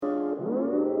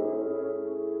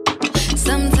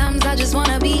Sometimes I just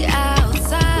wanna be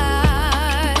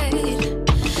outside.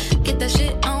 Get that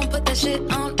shit on, put that shit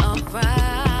on,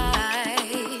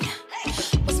 alright.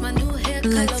 What's my new hair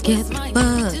color? Let's get the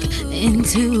fuck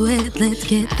into it. Let's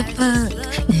get the fuck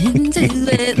into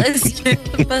it. Let's get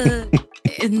the fuck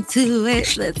into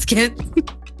it. Let's get.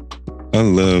 I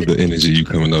love the energy you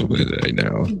coming up with right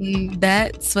now.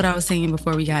 That's what I was saying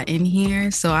before we got in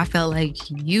here. So I felt like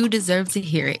you deserve to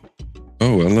hear it.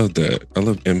 Oh, I love that. I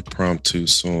love impromptu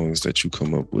songs that you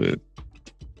come up with.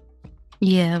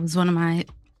 Yeah, it was one of my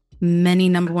many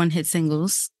number one hit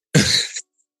singles.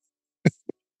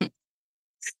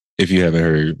 If you haven't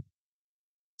heard,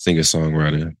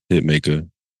 singer-songwriter, hitmaker,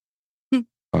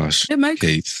 Posh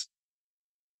Case.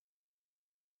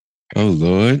 Oh,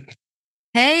 Lord.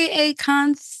 Hey, A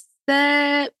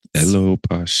Concept. Hello,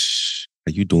 Posh.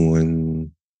 How you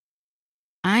doing?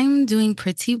 I'm doing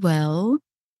pretty well.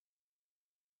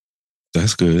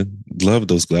 That's good. Love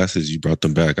those glasses. You brought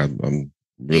them back. I'm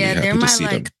really happy to see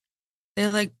them.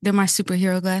 They're my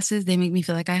superhero glasses. They make me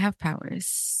feel like I have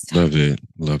powers. Love it.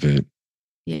 Love it.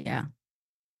 Yeah.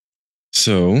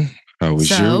 So, how was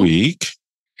your week?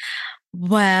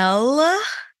 Well,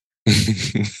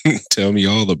 tell me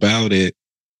all about it.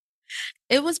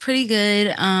 It was pretty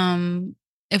good.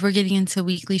 If we're getting into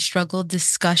weekly struggle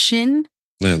discussion.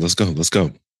 Yeah, let's go. Let's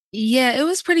go. Yeah, it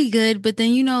was pretty good. But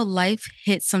then, life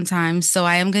hits sometimes. So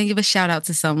I am going to give a shout out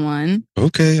to someone.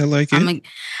 Okay, I like it. I'm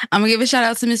going to give a shout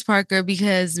out to Miss Parker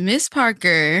because Miss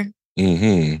Parker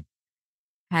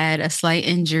had a slight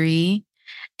injury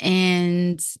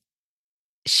and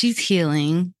she's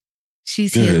healing.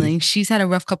 She's healing. She's had a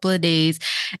rough couple of days.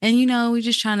 And, we're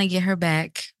just trying to get her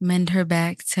back, mend her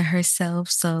back to herself.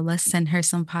 So let's send her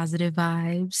some positive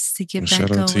vibes to get back going.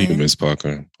 Shout out to you, Miss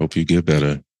Parker. Hope you get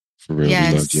better. For real,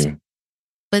 yes. We love you.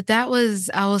 But that was,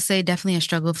 I will say, definitely a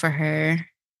struggle for her.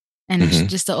 And it's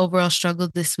just the overall struggle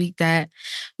this week that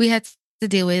we had to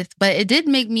deal with. But it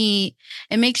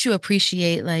makes you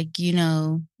appreciate,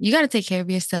 you got to take care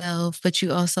of yourself, but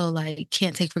you also,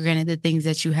 can't take for granted the things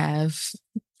that you have.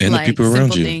 And the people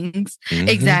around you. Things.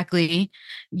 Exactly.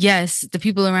 Yes, the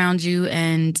people around you.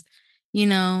 And,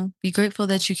 be grateful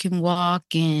that you can walk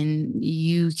and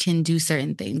you can do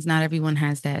certain things. Not everyone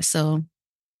has that. So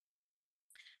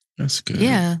that's good.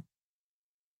 Yeah.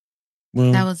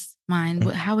 Well, that was mine.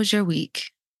 How was your week?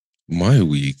 My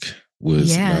week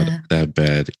was not that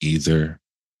bad either.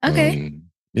 Okay.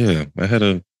 I had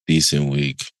a decent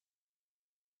week.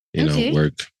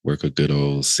 Work a good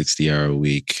old 60-hour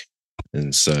week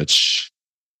and such.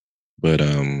 But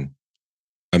I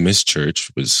missed church,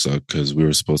 which sucked because we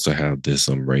were supposed to have this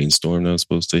rainstorm that was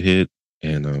supposed to hit.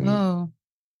 And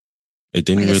it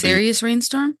didn't really. A serious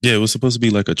rainstorm? Yeah, it was supposed to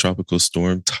be like a tropical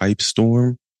storm type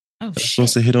storm. Oh, shit.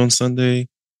 Supposed to hit on Sunday.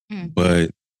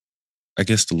 But I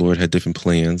guess the Lord had different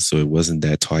plans, so it wasn't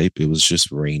that type. It was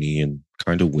just rainy and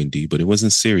kind of windy, but it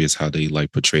wasn't serious how they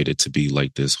portrayed it to be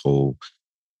this whole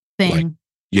thing.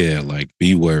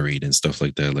 Be worried and stuff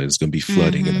like that. It's gonna be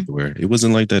flooding everywhere. It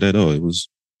wasn't like that at all. It was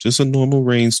just a normal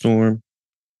rainstorm.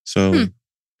 So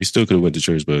we still could have went to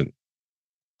church, but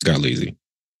got lazy.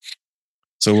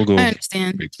 So we'll go. I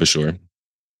understand for sure.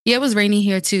 Yeah, it was rainy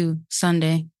here too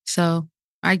Sunday, so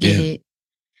I get it.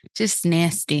 Just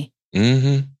nasty.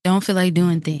 Don't feel like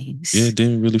doing things. Yeah,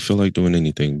 didn't really feel like doing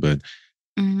anything, but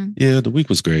the week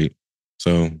was great.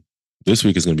 So this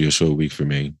week is going to be a short week for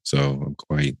me. So I'm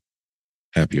quite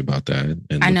happy about that.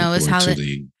 And I know it's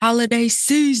holiday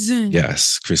season.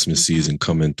 Yes, Christmas season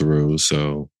coming through.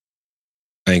 So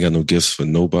I ain't got no gifts for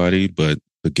nobody, but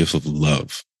the gift of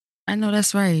love. I know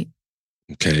that's right.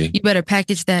 Okay. You better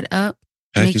package that up.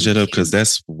 Package it up because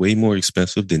that's way more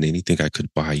expensive than anything I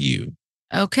could buy you.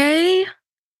 Okay.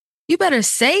 You better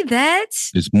say that.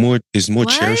 It's more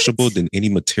cherishable than any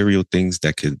material things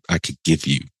that I could give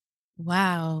you.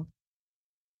 Wow.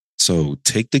 So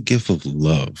take the gift of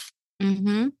love.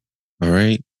 All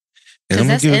right. Because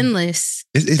that's endless.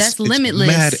 That's limitless.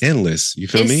 It's mad endless. You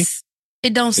feel me?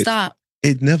 It don't stop.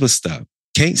 It never stop.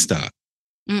 Can't stop.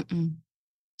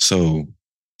 So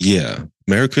yeah.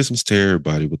 Merry Christmas to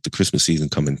everybody with the Christmas season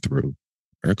coming through.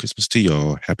 Merry Christmas to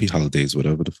y'all. Happy holidays,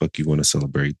 whatever the fuck you want to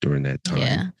celebrate during that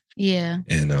time. Yeah.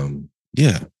 And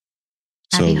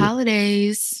Happy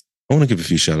holidays. I want to give a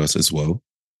few shout outs as well.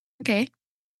 Okay.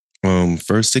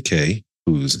 First to Kay,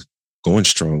 who's going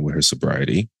strong with her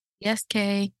sobriety. Yes,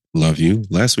 Kay. Love you.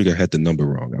 Last week I had the number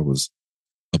wrong. I was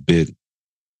a bit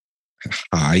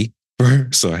high for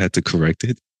her, so I had to correct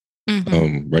it.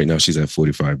 Right now she's at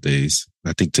 45 days.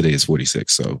 I think today is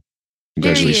 46. So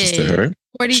congratulations to her.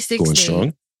 46 going days.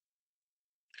 Strong.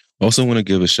 Also want to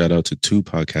give a shout out to two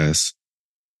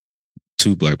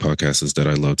two Black podcasters that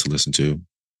I love to listen to.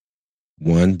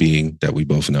 One being that we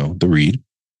both know, The Read.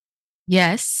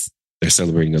 Yes. They're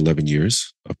celebrating 11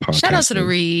 years of podcasting. Shout out to The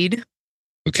Read.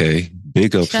 Okay.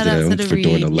 Big up Shout to out them to The for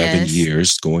doing Read, 11 yes.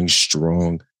 years, going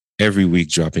strong every week,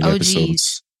 dropping OGs.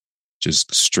 episodes.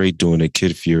 Just straight doing it.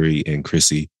 Kid Fury and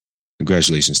Chrissy.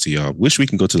 Congratulations to y'all. Wish we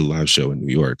can go to the live show in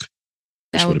New York.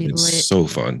 Which That would would have be been lit. so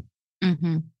fun.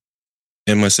 Mm-hmm.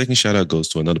 And my second shout out goes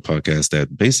to another podcast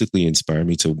that basically inspired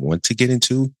me to want to get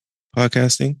into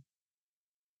podcasting.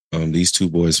 These two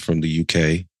boys from the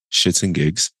UK, Shits and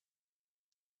Gigs.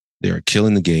 They are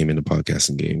killing the game in the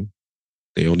podcasting game.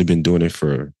 They only been doing it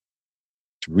for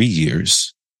 3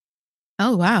 years.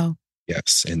 Oh, wow.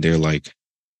 Yes. And they're like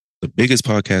the biggest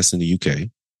podcast in the UK.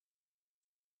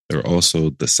 They're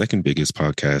also the second biggest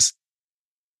podcast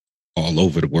all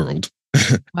over the world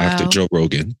after Wow. Joe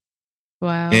Rogan.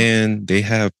 Wow. And they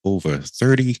have over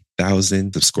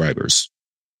 30,000 subscribers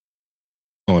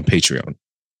on Patreon,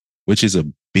 which is a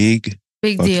big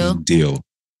fucking deal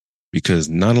because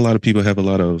not a lot of people have a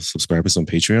lot of subscribers on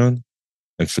Patreon.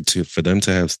 And for them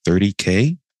to have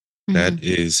 30K, that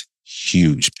is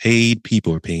huge. Paid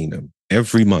people are paying them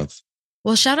every month.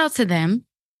 Well, shout out to them.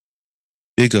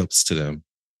 Big ups to them.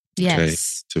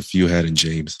 Yes. Okay? To Fewhat and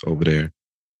James over there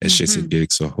at Shits and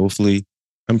Gigs. So hopefully,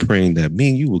 I'm praying that me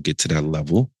and you will get to that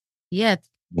level. Yeah.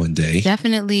 One day.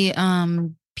 Definitely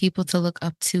people to look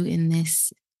up to in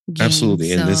this game.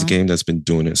 Absolutely. In this game that's been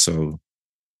doing it. So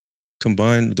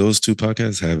combined, those two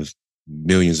podcasts have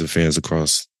millions of fans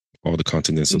across all the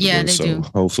continents of the world. So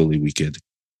hopefully we could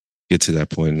get to that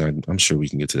point. And I'm sure we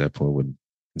can get to that point with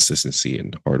consistency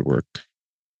and hard work.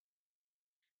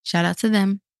 Shout out to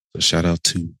them. So shout out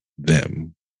to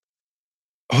them.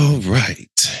 All right.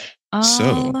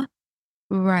 So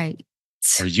right.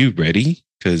 Are you ready?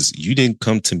 Because you didn't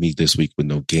come to me this week with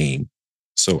no game.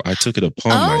 So I took it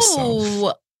upon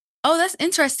myself. Oh, that's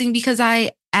interesting because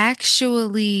I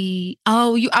actually, I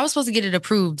was supposed to get it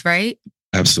approved, right?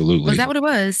 Absolutely. Was that what it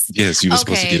was? Yes, you were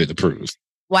supposed to get it approved.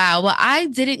 Wow. Well, I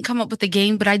didn't come up with a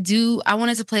game, but I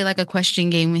wanted to play like a question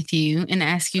game with you and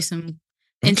ask you some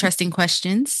interesting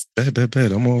questions. Bet.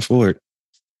 I'm all for it.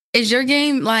 Is your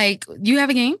game like, you have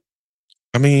a game?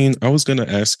 I mean, I was going to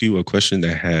ask you a question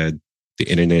that had the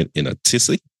internet in a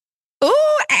tizzy.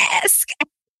 Oh, ask.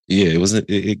 Yeah,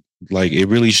 it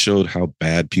really showed how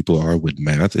bad people are with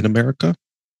math in America.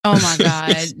 Oh my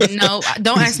God. No,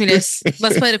 don't ask me this.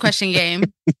 Let's play the question game.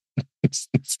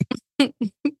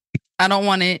 I don't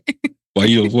want it. Why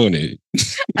you don't want it?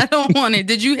 I don't want it.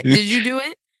 Did you do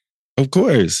it? Of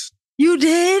course. You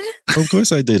did? Of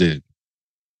course I did it.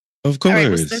 Of course. All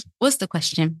right, what's the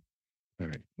question? All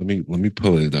right, let me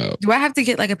pull it out. Do I have to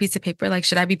get like a piece of paper? Like,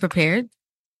 should I be prepared?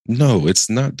 No,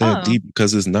 it's not that deep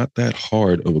because it's not that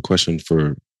hard of a question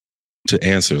to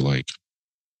answer. Like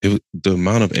the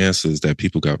amount of answers that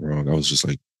people got wrong, I was just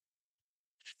like,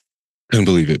 couldn't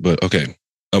believe it. But okay,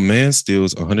 a man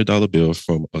steals $100 bill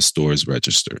from a store's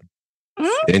register.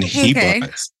 Then he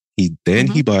buys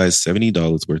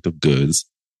 $70 worth of goods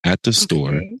at the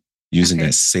store using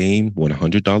that same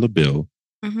 $100 bill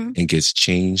and gets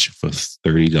change for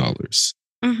 $30.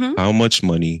 How much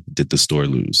money did the store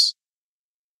lose?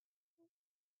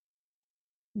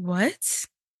 What?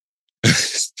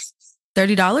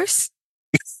 $30?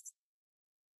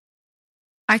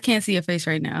 I can't see your face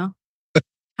right now.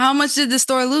 How much did the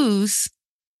store lose?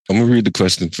 I'm going to read the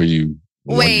question for you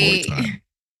one more time.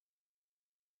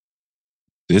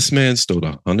 This man stole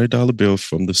a $100 bill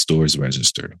from the store's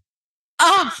register.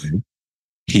 Oh.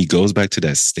 He goes back to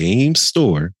that same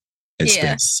store and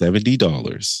spends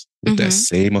 $70 with that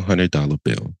same $100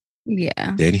 bill.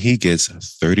 Yeah. Then he gets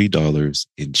 $30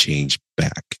 in change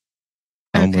back.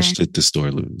 How much did the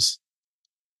store lose?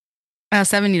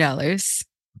 $70.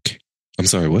 Okay. I'm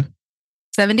sorry, what?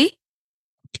 70?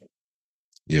 Okay.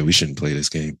 Yeah, we shouldn't play this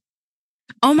game.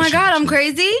 Oh my God, I'm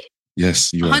crazy?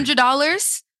 Yes, you are.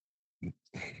 $100?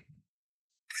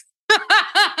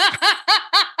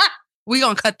 We're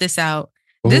going to cut this out.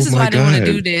 This is why I didn't want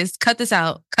to do this. Cut this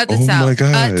out. Cut this out. Oh my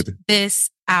God. Cut this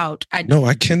out. No,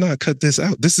 I cannot cut this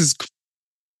out. This is...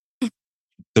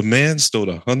 The man stole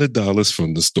 $100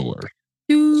 from the store.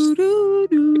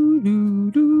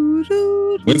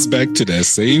 Went back to that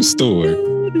same store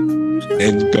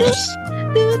and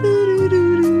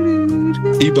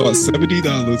he bought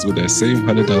 $70 with that same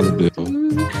 $100 bill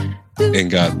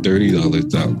and got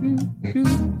 $30 out.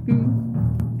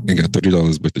 And got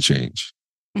 $30 worth of change.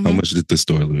 How much did the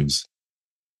store lose?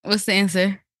 What's the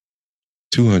answer?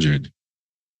 200.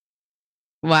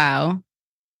 Wow.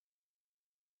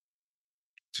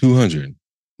 200.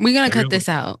 We're going to cut this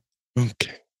out.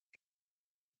 Okay.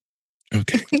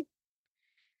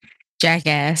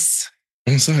 Jackass.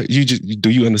 I'm sorry.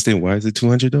 Do you understand why is it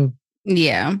 200 though?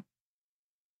 Yeah.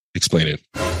 Explain it.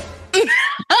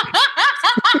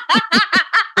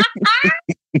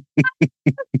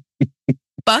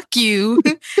 Fuck you.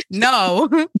 No.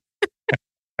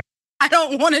 I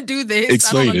don't want to do this.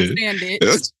 Explain I don't understand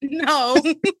it. No.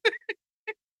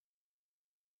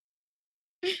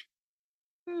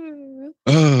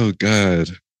 Oh God.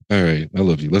 All right. I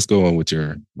love you. Let's go on with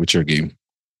your game.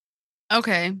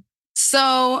 Okay.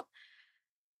 So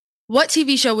what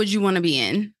TV show would you want to be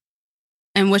in?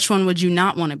 And which one would you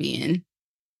not want to be in?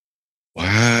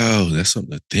 Wow, that's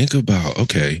something to think about.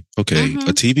 Okay. Mm-hmm.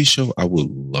 A TV show I would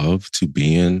love to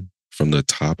be in from the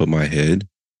top of my head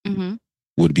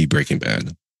would be Breaking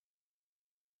Bad.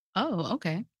 Oh,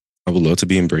 okay. I would love to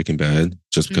be in Breaking Bad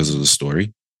just because of the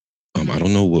story. I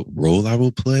don't know what role I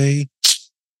will play.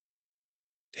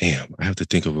 Damn, I have to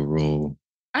think of a role.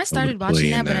 I started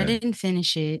watching that, but I didn't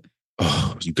finish it.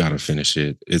 Oh, you gotta finish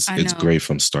it. It's great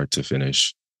from start to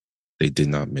finish. They did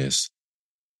not miss.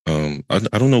 I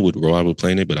don't know what role I would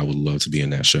play in it, but I would love to be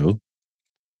in that show.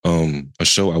 A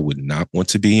show I would not want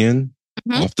to be in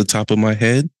off the top of my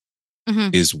head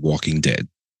is Walking Dead.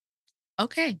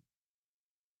 Okay.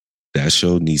 That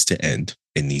show needs to end.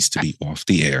 It needs to be off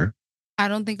the air. I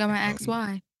don't think I'm gonna ask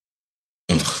why.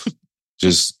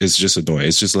 It's just annoying.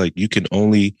 It's just like you can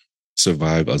only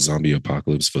survive a zombie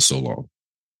apocalypse for so long.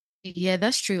 Yeah,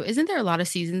 that's true. Isn't there a lot of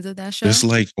seasons of that show? There's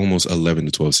like almost 11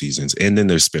 to 12 seasons. And then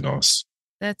there's spinoffs.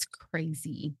 That's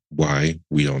crazy. Why?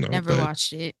 We don't know. Never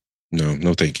watched it.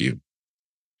 No, thank you.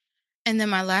 And then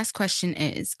my last question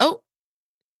is,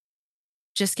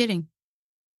 just kidding.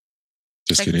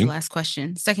 Second to last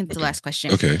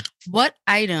question. Okay. What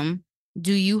item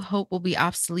do you hope will be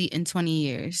obsolete in 20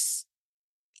 years?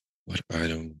 What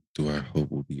item do I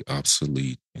hope will be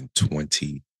obsolete in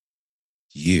 20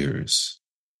 years?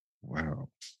 Wow.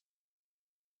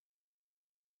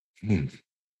 Damn.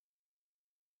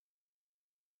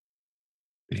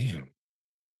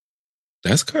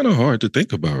 That's kind of hard to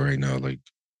think about right now. Like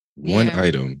one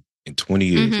item in 20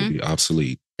 years will be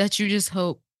obsolete. That you just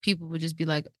hope people would just be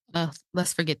like,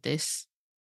 let's forget this.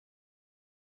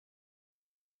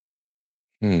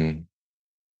 It's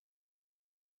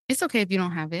okay if you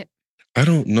don't have it. I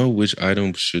don't know which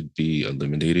item should be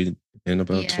eliminated in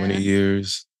about 20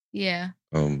 years. Yeah.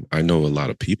 I know a lot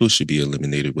of people should be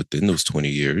eliminated within those 20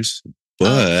 years. But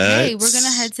okay, we're going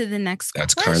to head to the next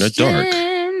question. That's kind of dark.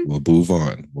 We'll move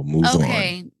on.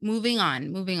 Okay, moving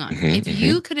on. If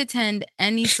you could attend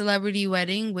any celebrity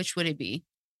wedding, which would it be?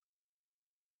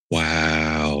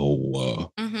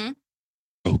 Wow.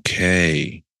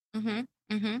 Okay. Yeah.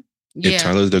 If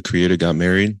Tyler, the Creator, got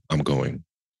married, I'm going.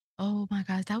 Oh my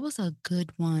God, that was a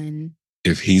good one.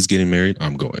 If he's getting married,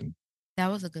 I'm going. That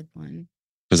was a good one.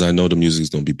 Because I know the music's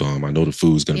going to be bomb. I know the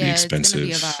food's going to be expensive.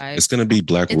 It's going to be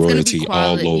black royalty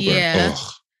all over. Yeah,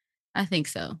 I think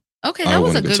so. Okay, that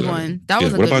was a good one.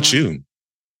 What about you?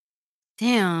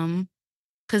 Damn,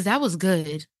 because that was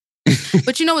good.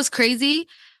 But you know what's crazy?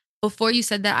 Before you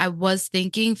said that, I was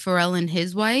thinking Pharrell and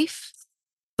his wife.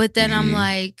 But then I'm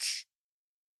like,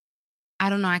 I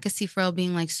don't know. I could see Pharrell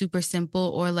being like super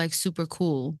simple or like super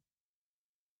cool.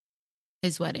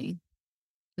 His wedding.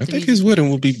 I think his wedding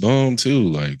will be bomb too.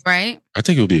 Like, right? I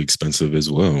think it'll be expensive as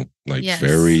well. Like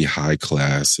very high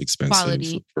class, expensive.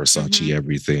 Quality. Versace,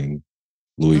 everything.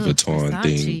 Louis Vuitton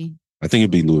thing. I think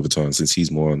it'd be Louis Vuitton since he's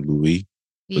more on Louis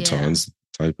Vuitton's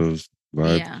type of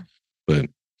vibe. Yeah. But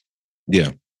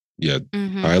yeah.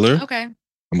 Tyler. Okay. I'm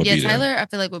gonna be Tyler, there. I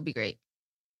feel like would be great.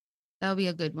 That would be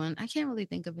a good one. I can't really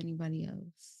think of anybody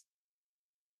else.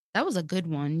 That was a good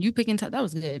one. You picking that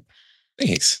was good.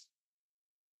 Thanks.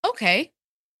 Okay.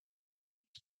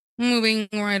 Moving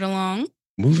right along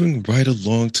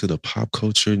to the pop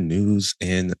culture news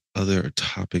and other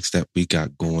topics that we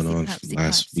got going on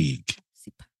last week.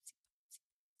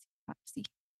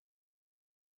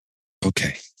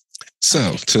 Okay.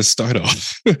 So to start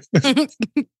off, I'm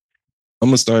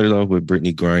going to start it off with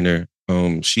Brittany Griner.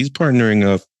 She's partnering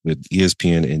up with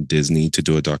ESPN and Disney to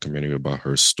do a documentary about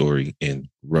her story in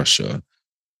Russia.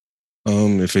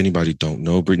 If anybody don't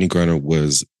know, Brittany Griner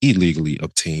was illegally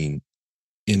obtained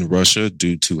in Russia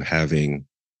due to having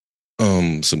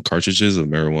some cartridges of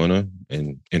marijuana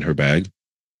in her bag.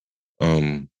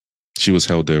 She was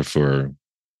held there for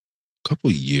a couple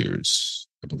of years,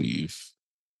 I believe.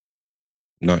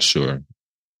 Not sure,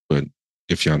 but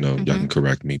if y'all know, y'all can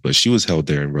correct me. But she was held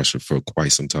there in Russia for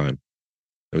quite some time.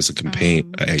 There was a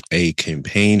campaign, a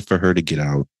campaign for her to get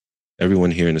out.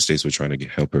 Everyone here in the States were trying to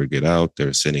help her get out.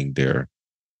 They're sending their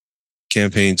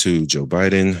campaign to Joe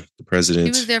Biden, the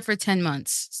president. She was there for 10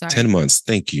 months. Sorry. 10 months.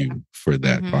 Thank you for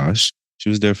that, Posh. She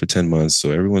was there for 10 months.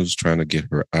 So everyone was trying to get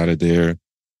her out of there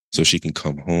so she can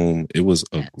come home. It was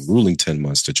a grueling 10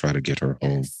 months to try to get her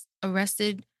home.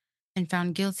 Arrested and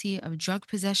found guilty of drug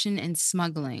possession and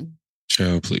smuggling.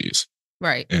 Child, please.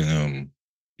 Right. And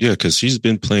yeah, because she's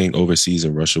been playing overseas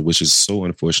in Russia, which is so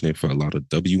unfortunate for a lot of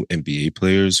WNBA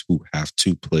players who have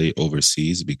to play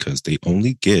overseas because they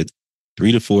only get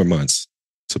 3 to 4 months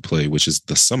to play, which is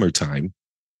the summertime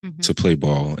to play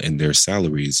ball, and their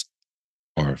salaries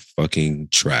are fucking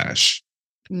trash.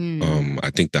 I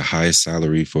think the highest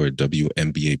salary for a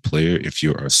WNBA player, if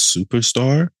you're a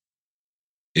superstar,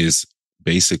 is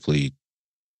basically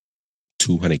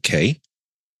 $200K,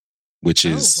 which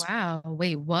is... Oh, wow.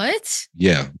 Wait, what?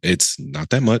 Yeah, it's not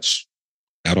that much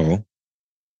at all.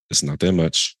 It's not that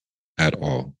much at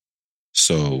all.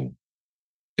 So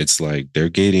it's like they're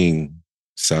getting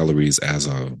salaries as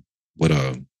what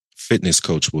a fitness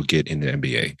coach will get in the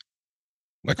NBA.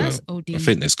 Like a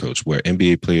fitness coach, where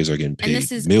NBA players are getting paid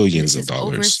millions of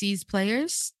dollars. Overseas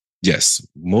players? Yes.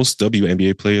 Most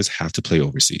WNBA players have to play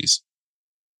overseas.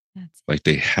 Like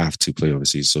they have to play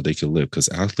overseas so they can live. Because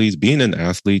athletes, being an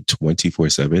athlete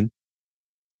 24/7,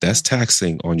 that's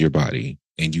taxing on your body.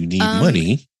 And you need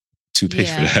money to pay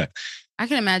for that. I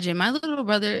can imagine. My little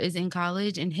brother is in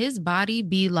college and his body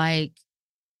be like,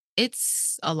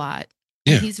 it's a lot.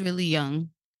 Yeah. And he's really young.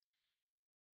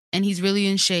 And he's really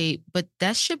in shape, but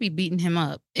that should be beating him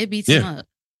up. It beats him up.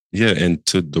 Yeah, and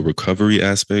to the recovery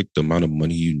aspect, the amount of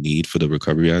money you need for the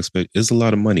recovery aspect is a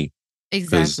lot of money.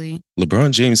 Exactly.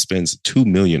 LeBron James spends $2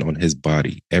 million on his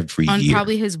body every year. On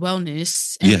probably his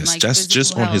wellness. And yes, that's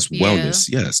just on his wellness.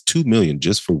 Yes, $2 million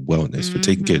just for wellness, for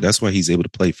taking care. That's why he's able to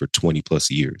play for 20 plus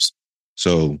years.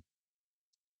 So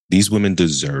these women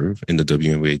deserve in the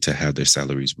WNBA to have their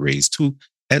salaries raised to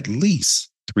at least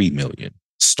 $3 million.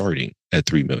 Starting at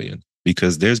 $3 million,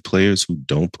 because there's players who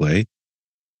don't play.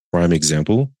 Prime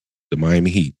example, the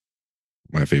Miami Heat,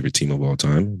 my favorite team of all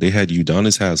time. They had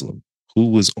Udonis Haslem, who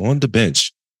was on the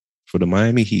bench for the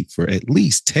Miami Heat for at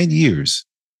least 10 years,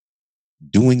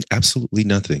 doing absolutely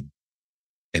nothing.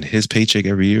 And his paycheck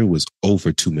every year was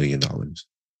over $2 million.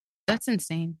 That's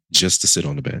insane. Just to sit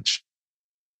on the bench.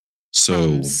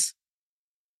 So...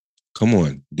 Come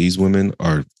on, these women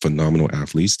are phenomenal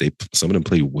athletes. Some of them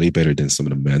play way better than some of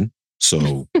the men.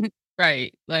 So,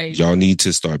 right, like y'all need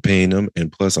to start paying them.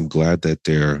 And plus, I'm glad that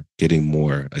they're getting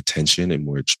more attention and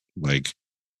more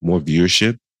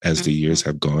viewership as the years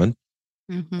have gone.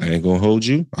 I ain't gonna hold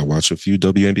you. I watched a few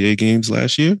WNBA games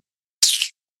last year.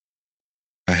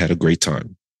 I had a great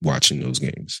time watching those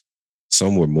games.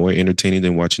 Some were more entertaining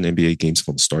than watching NBA games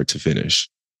from start to finish.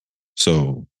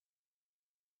 So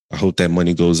I hope that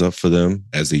money goes up for them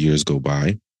as the years go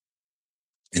by,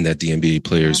 and that the NBA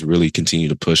players really continue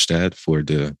to push that for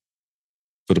the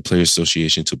Players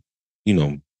Association to,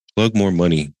 plug more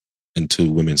money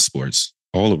into women's sports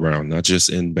all around, not just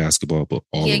in basketball, but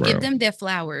all around. Give them their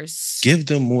flowers. Give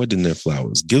them more than their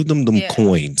flowers. Give them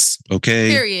coins, okay?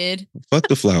 Period. Fuck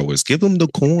the flowers. Give them the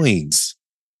coins.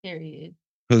 Period.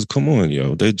 Because come on,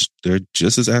 yo, they're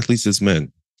just as athletes as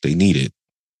men. They need it.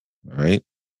 All right.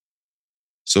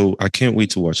 So I can't wait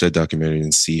to watch that documentary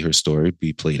and see her story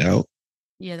be played out.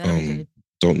 Yeah, that'll be good.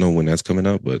 Don't know when that's coming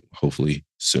out, but hopefully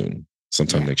soon,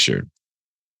 sometime next year.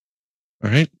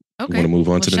 All right. Okay. Want to move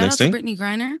on to the next thing? Brittany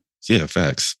Griner. Yeah,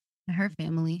 facts. And her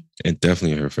family. And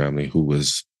definitely her family, who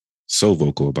was so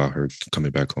vocal about her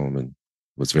coming back home and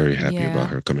was very happy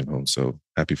about her coming home. So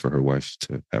happy for her wife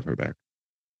to have her back.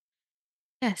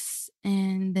 Yes.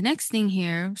 And the next thing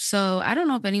here. So I don't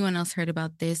know if anyone else heard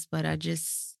about this, but I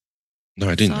just... No,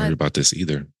 I didn't hear about this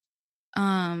either.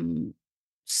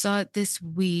 Saw it this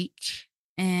week,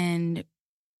 and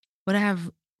what I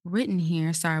have written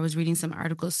here, sorry, I was reading some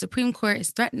articles. Supreme Court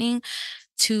is threatening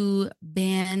to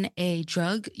ban a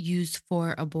drug used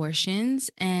for abortions.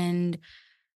 And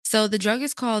so the drug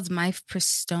is called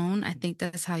mifepristone. I think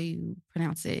that's how you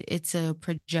pronounce it. It's a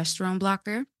progesterone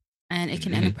blocker, and it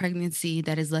can end a pregnancy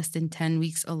that is less than 10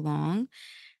 weeks along.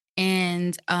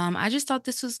 And I just thought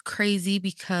this was crazy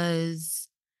because,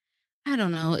 I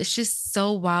don't know, it's just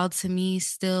so wild to me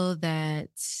still that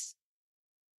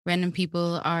random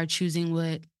people are choosing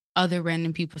what other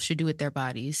random people should do with their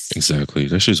bodies. Exactly.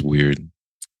 That's just weird.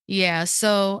 Yeah.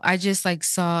 So I just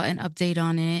saw an update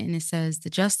on it, and it says the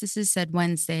justices said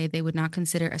Wednesday they would not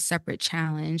consider a separate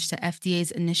challenge to FDA's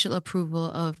initial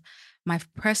approval of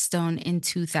mifepristone in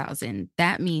 2000.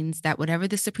 That means that whatever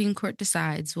the Supreme Court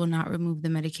decides will not remove the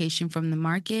medication from the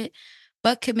market,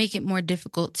 but could make it more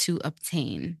difficult to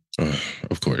obtain.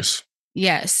 Of course.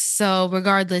 Yes. So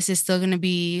regardless, it's still gonna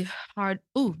be hard.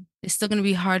 Ooh, it's still gonna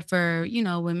be hard for,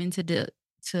 women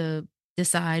to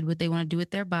decide what they want to do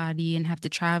with their body and have to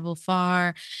travel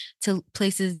far to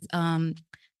places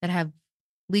that have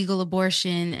legal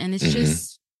abortion. And Hmm.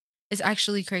 it's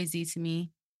actually crazy to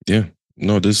me. Yeah.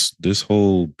 No, this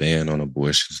whole ban on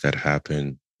abortions that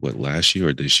happened what last year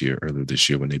or this year, earlier this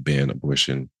year when they banned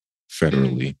abortion Mm,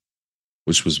 federally,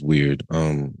 which was weird.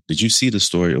 Did you see the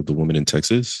story of the woman in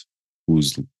Texas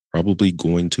who's probably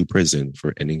going to prison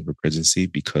for ending her pregnancy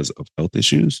because of health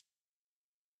issues?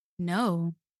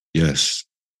 no. Yes.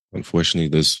 Unfortunately,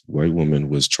 this white woman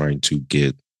was trying to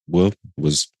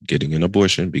was getting an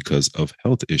abortion because of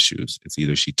health issues. It's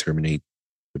either she terminates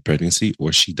the pregnancy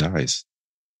or she dies.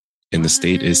 And the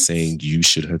state is What? saying you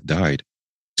should have died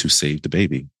to save the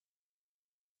baby.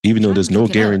 Even though Trying there's to no make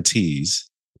it up. guarantees,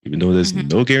 even though there's Hmm.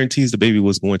 no guarantees the baby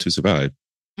was going to survive,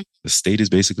 the state is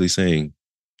basically saying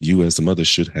you as the mother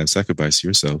should have sacrificed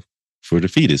yourself for the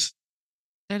fetus.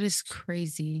 That is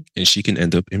crazy. And she can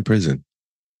end up in prison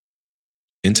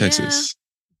in Yeah. Texas.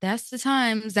 That's the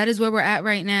times. That is where we're at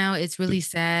right now. It's really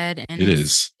sad and It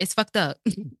is. it's fucked up.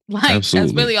 Like that's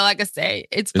Absolutely. really all I can say.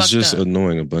 It's It's fucked just up.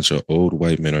 annoying. A bunch of old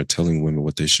white men are telling women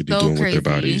what they should be So doing with their crazy.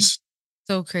 bodies.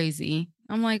 So crazy.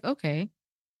 I'm like, okay.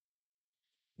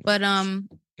 But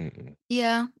Mm-mm.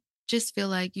 yeah, just feel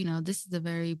like, this is a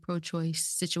very pro-choice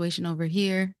situation over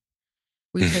here.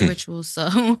 We pay rituals, so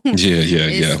Yeah, yeah, yeah.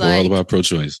 it's We're all like about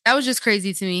pro-choice. that was just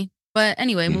crazy to me. But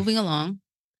anyway, Mm. moving along.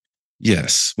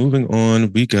 Yes. Moving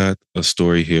on, we got a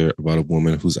story here about a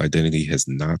woman whose identity has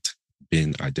not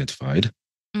been identified.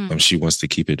 Mm. She wants to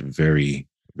keep it very,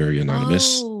 very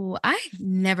anonymous. Oh, I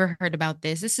never heard about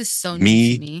this. This is so new to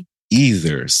Me me.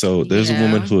 either. So there's a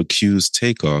woman Yeah. who accused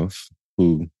Takeoff,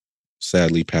 who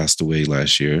sadly passed away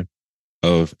last year,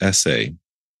 of SA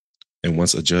and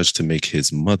wants a judge to make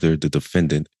his mother the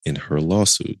defendant in her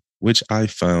lawsuit, which I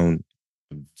found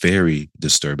very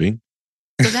disturbing.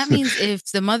 So that means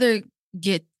if the mother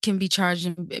can be charged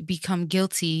and become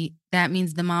guilty, that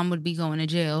means the mom would be going to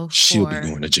jail She'll be for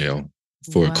going to jail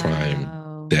for a crime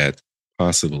wow. that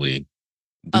possibly,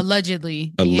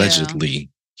 Allegedly. Yeah. allegedly,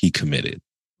 he committed,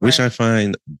 which I Right.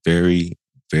 find very,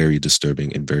 very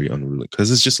disturbing and very unruly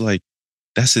because it's just like,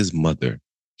 that's his mother.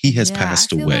 He has Yeah, I passed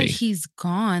feel like away. he's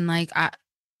gone. Like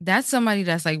that's somebody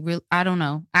that's like real. I don't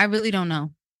know. I really don't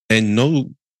know. And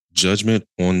no judgment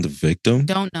on the victim.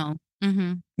 Don't know.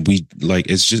 Mm-hmm. We like,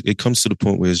 it's just, it comes to the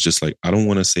point where it's just like, I don't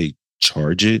want to say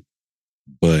charge it,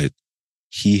 but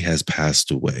he has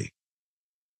passed away.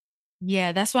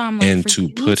 Yeah, that's why I'm like, And for to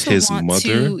you put to his want mother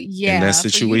to, in that yeah, for you to want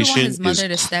situation his is mother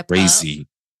to step up. crazy.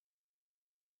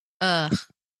 Ugh. What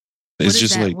It's is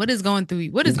just that? like, What is going through?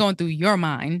 What is going through your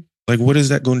mind? like, what is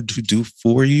that going to do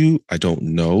for you? I don't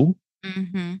know.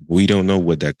 Mm-hmm. We don't know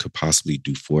what that could possibly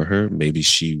do for her. Maybe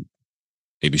she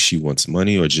wants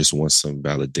money or just wants some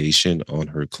validation on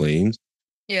her claims.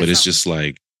 Yeah, But it's something. just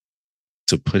like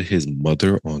to put his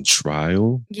mother on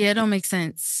trial. Yeah, it don't make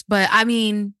sense. But I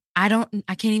mean, I can't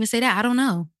even say that. I don't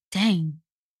know. Dang.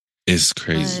 Is But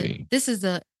crazy. this is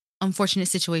a unfortunate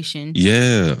situation.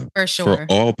 Yeah. For For sure.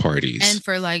 all parties. And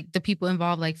for like the people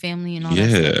involved, like family and all that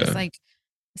stuff. Yeah. It's like,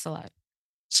 it's a lot.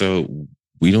 So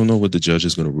we don't know what the judge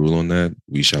is going to rule on that.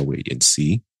 We shall wait and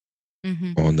see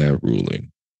Mm-hmm. on that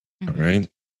ruling. All Mm-hmm. right.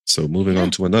 So moving Yeah.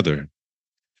 on to another.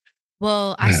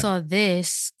 Well, I saw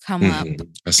this come up.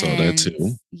 I saw that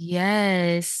too.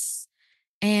 Yes.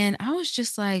 And I was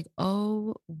just like,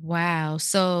 oh, wow.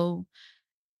 So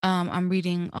I'm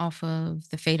reading off of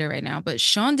the fader right now, but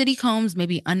Sean Diddy Combs may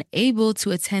be unable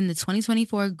to attend the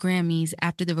 2024 Grammys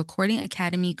after the Recording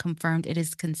Academy confirmed it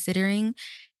is considering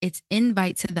its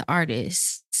invite to the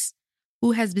artist,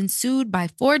 who has been sued by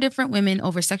 4 different women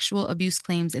over sexual abuse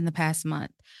claims in the past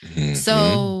month. Mm-hmm.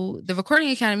 So the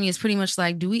Recording Academy is pretty much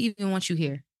like, do we even want you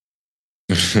here?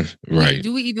 Right.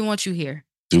 Do we even want you here?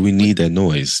 Do we need that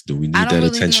noise? Do we need that really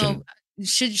attention? know.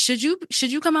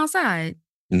 Should you come outside?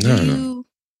 No.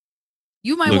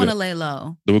 You might Look, want to lay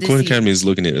low. The this Recording Academy year. is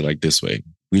looking at it like this way.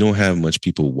 We don't have much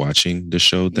people watching the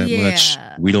show that much.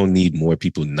 Yeah. We don't need more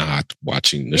people not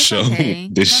watching the It's show okay.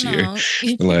 this No, year.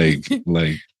 no.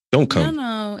 Like, don't come.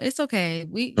 No, it's okay.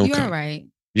 Don't You're come. all right.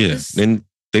 Yeah. Then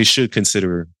they should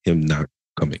consider him not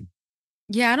coming.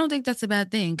 Yeah, I don't think that's a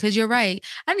bad thing because you're right.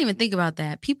 I didn't even think about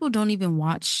that. People don't even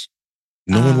watch.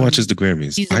 No one watches the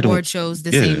Grammys. These I award don't. shows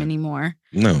the Yeah. same anymore.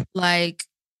 No. Like,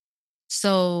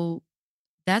 so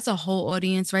that's a whole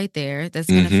audience right there that's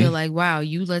going to feel like, wow,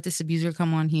 you let this abuser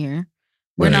come on here.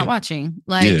 We're not watching.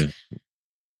 Like, Yeah.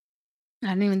 I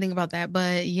didn't even think about that,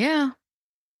 but yeah.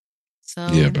 So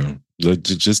yeah, bro.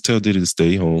 Just tell Diddy to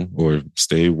stay home or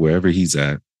stay wherever he's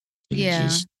at And Yeah.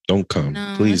 just don't come.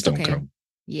 No, Please it's don't okay. come.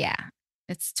 Yeah.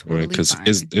 It's Right? totally Because fine.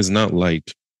 it's not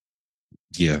like,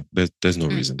 yeah, there's no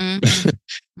reason.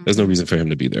 There's no reason for him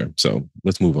to be there. So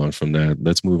let's move on from that.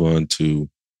 Let's move on to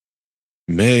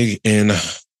Meg and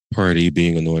Party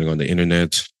being annoying on the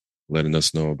internet, letting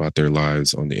us know about their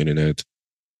lives on the internet.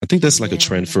 I think that's like a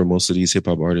trend for most of these hip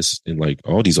hop artists, and like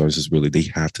all these artists, really, they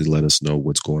have to let us know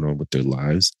what's going on with their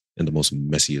lives in the most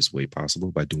messiest way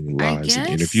possible by doing I lives and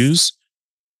guess, interviews.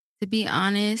 to be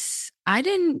honest,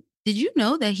 did you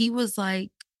know that he was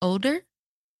like older?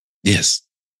 Yes.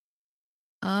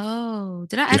 Oh,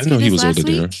 did I Yeah, ask I know you he this was older last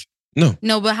than her. week? No,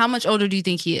 No, but how much older do you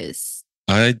think he is?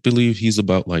 I believe he's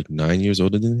about like 9 years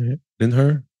older than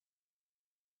her.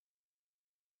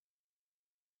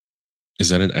 Is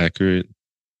that an accurate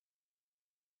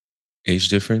age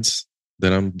difference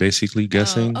that I'm basically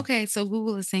guessing? Oh, okay. So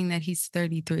Google is saying that he's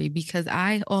 33 because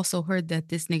I also heard that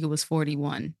this nigga was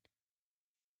 41.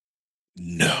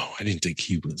 No, I didn't think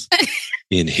he was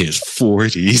in his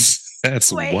 40s.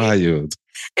 That's Wait. wild.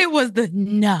 It was the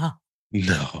no.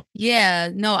 No. Yeah,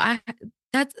 no,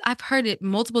 I've heard it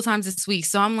multiple times this week.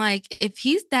 So I'm like, if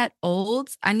he's that old,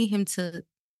 I need him to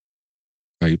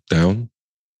Pipe down.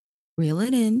 reel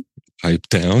it in. Pipe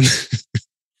down.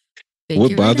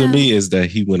 What bothered me is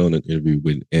that he went on an interview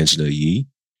with Angela Yee.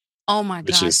 Oh my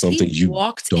which gosh. is something He you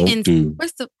walked don't in. do.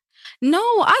 No,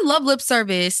 I love lip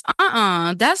service.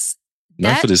 That's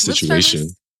Not for that this lip situation.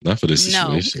 service. Not for this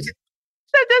No. situation.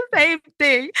 Said the same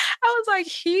thing. I was like,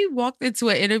 he walked into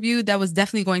an interview that was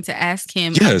definitely going to ask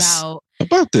him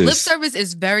about this. Lip service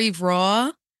is very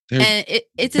raw. They're and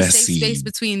it's a safe space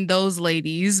between those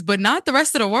ladies, but not the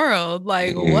rest of the world.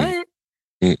 Like, what?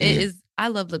 It is. I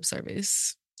love lip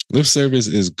service. Lip service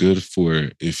is good for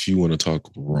if you want to talk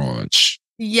raunch.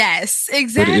 Yes,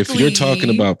 exactly. But if you're talking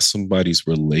about somebody's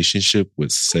relationship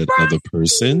with said other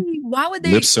person, why would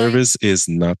they? Lip service is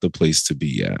not the place to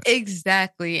be at.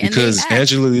 Exactly. And because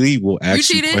Angela Lee will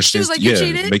ask you questions, like,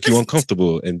 make you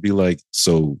uncomfortable and be like,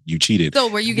 so you cheated. So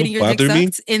were you getting your dick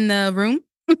sucked in the room?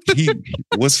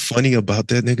 What's funny about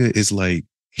that nigga is like,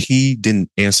 he didn't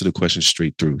answer the question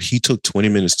straight through. He took 20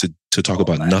 minutes to talk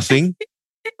about nothing.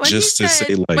 Just to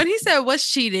say like, when he said, what's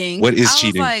cheating? What is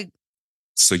cheating? Was like,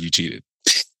 so you cheated.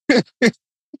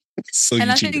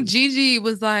 I think Gigi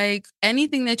was like,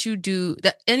 anything that you do,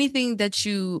 anything that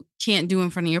you can't do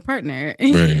in front of your partner.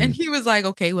 Right. And he was like,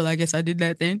 okay, well, I guess I did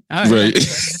that then. All right. I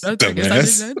guess I did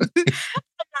that.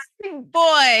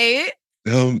 Boy.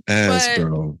 Dumb ass,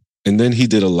 bro. And then he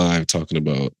did a live talking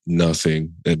about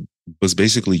nothing that was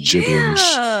basically gibberish.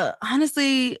 Yeah,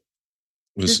 honestly,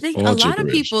 a lot of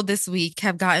people this week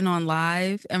have gotten on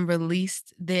live and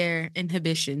released their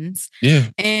inhibitions. Yeah.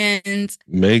 And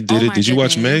Meg did it. Did you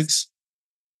watch Meg's?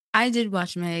 I did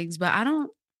watch Meg's, but I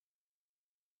don't.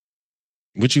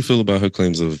 What you feel about her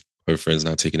claims of her friends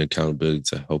not taking accountability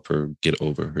to help her get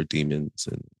over her demons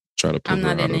and try to pull her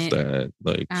out of that?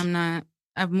 Like, I'm not.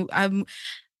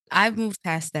 I've moved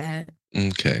past that.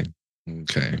 Okay.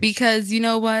 Because you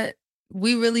know what?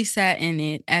 We really sat in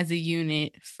it as a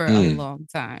unit for a long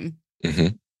time.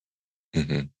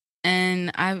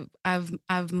 And I've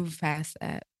moved past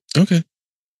that. Okay.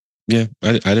 Yeah,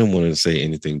 I didn't want to say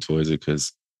anything towards it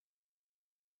because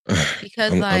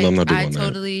I'm not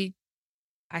doing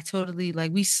I totally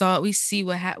like we see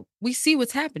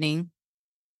what's happening.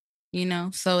 You know,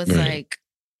 so it's like,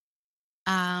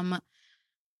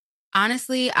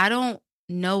 honestly, I don't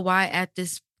know why at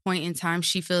this point in time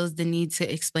she feels the need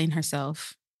to explain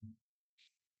herself.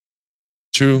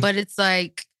 True. But it's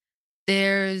like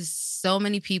there's so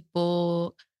many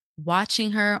people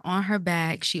watching her on her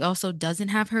back. She also doesn't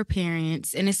have her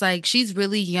parents. And it's like she's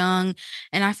really young.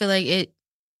 And I feel like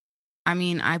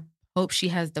I hope she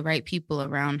has the right people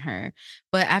around her.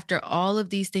 But after all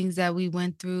of these things that we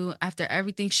went through, after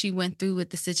everything she went through with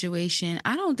the situation,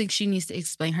 I don't think she needs to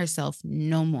explain herself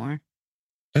no more.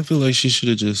 I feel like she should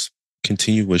have just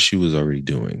continued what she was already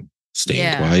doing.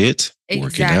 Staying quiet,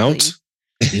 working out,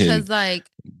 because like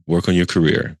work on your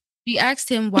career. She asked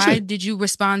him, why did you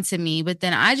respond to me? But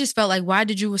then I just felt like, why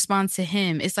did you respond to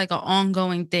him? It's like an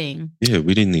ongoing thing. Yeah,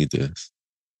 we didn't need this.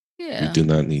 Yeah. We do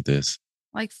not need this.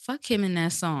 Like, fuck him in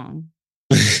that song.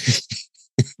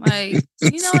 Like,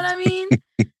 you know what I mean?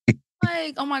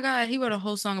 Like, oh my God, he wrote a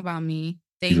whole song about me.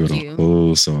 Thank you. A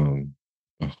whole song.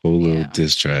 A whole little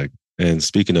diss track. And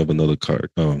speaking of another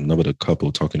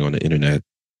couple talking on the internet.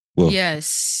 Well,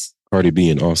 yes. Cardi B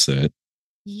and Offset.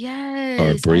 Yes.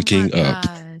 Are breaking up.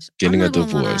 Getting a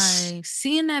divorce.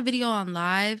 Seeing that video on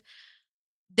live,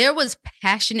 there was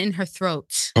passion in her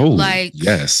throat. Oh, like,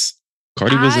 yes.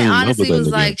 Cardi was in love with him. I honestly was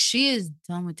like, she is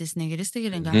done with this nigga. This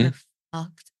nigga done got her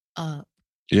fucked up.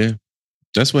 Yeah.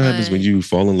 That's what happens when But you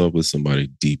fall in love with somebody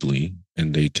deeply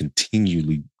and they continue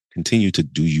to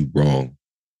do you wrong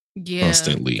yeah, to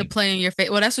constantly. play in your face.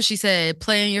 Well, that's what she said.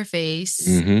 Play in your face.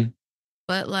 Hmm.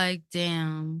 But like,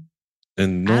 damn,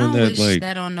 And I knowing don't that, wish like,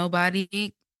 that on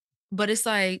nobody. But it's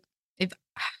like if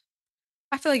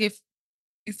I feel like if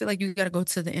you feel like you gotta go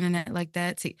to the internet like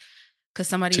that to because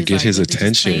somebody to is get like his really just playing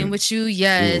attention, with you, oof,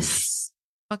 yes.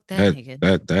 Fuck that that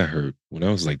nigga. that hurt. When I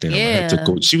was like, damn, I have to Yeah.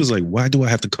 go. She was like, why do I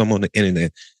have to come on the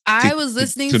internet to I was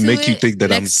listening to to make you it think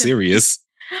that I'm next to serious?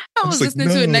 I I was was like, listening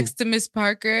to it no. next to Miss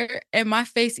Parker, and my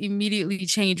face immediately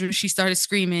changed when she started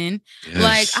screaming.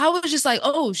 Like Yes. I was just like,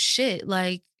 "Oh shit!"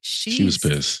 Like She was she's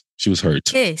pissed. She was hurt.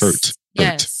 Hurt. pissed. Hurt.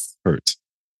 Yes, Hurt.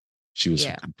 She was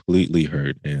yeah, completely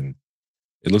hurt. And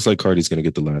it looks like Cardi's gonna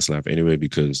get the last laugh anyway,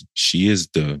 because she is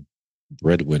the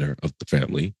breadwinner of the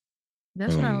family.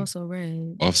 that's what I also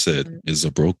read. Offset But is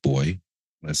a broke boy.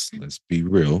 Let's be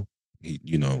real.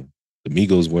 The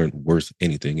Migos weren't worth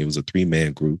anything. It was a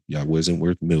 3-man group. Y'all wasn't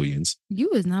worth millions. you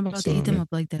was not about to So eat them up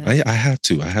like that. I have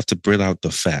to. I have to bring out the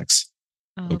facts.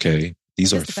 Oh, okay. Okay.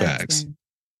 These are What's the facts facts. then?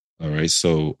 All right.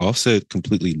 So Offset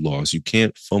completely lost. You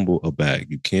can't fumble a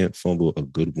bag. You can't fumble a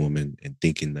good woman and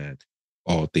thinking that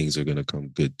all things are gonna come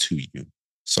good to you.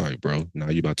 Sorry, bro. Now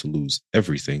you're about to lose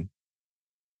everything.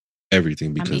 Everything,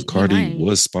 I because mean, he Cardi might.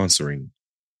 was sponsoring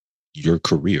your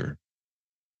career.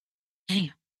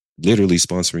 Damn, Literally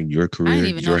sponsoring your I didn't career,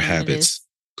 even know your none of habits. this.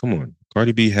 Come on.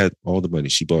 Cardi B had all the money.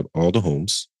 She bought all the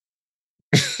homes.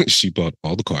 She bought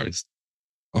all the cars.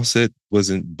 Offset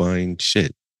wasn't buying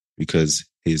shit because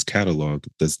his catalog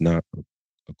does not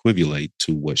equivocate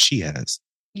to what she has.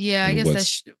 Yeah, I And guess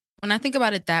what's when I think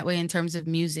about it that way in terms of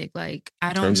music, like I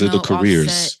in terms don't of the know Offset.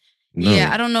 careers, Yeah,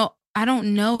 no, I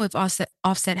don't know if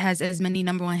Offset has as many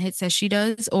number one hits as she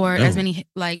does, or as no, many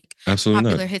like absolutely not.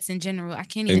 popular hits in general. I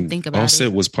can't even And think about it.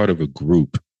 Offset was part of a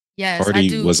group. Yes, I Cardi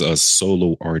do. was a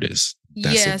solo artist.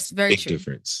 That's a Yes, very big true.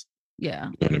 difference. Yeah, You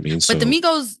know what I mean? but the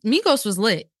So Migos was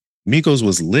lit. Migos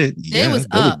was lit. They Yeah, was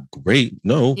they were up. great.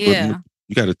 No, but Yeah.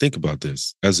 you got to think about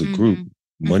this. As a group,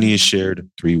 Mm-hmm. money is Mm-hmm.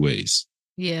 shared 3 ways.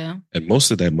 Yeah. And most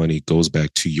of that money goes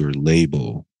back to your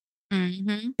label.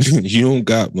 Mm-hmm. You don't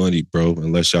got money, bro,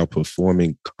 unless y'all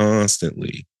performing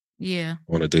constantly Yeah.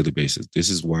 on a daily basis.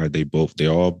 This is why they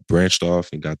all branched off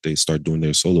and they start doing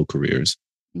their solo careers.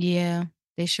 Yeah.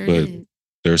 They sure But did.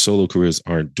 their solo careers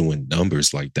aren't doing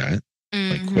numbers like that.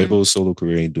 Like Mm-hmm. Quavo's solo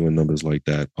career ain't doing numbers like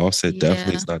that. Offset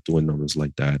definitely Yeah. is not doing numbers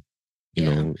like that. Yeah.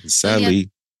 So yeah.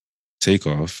 Sadly,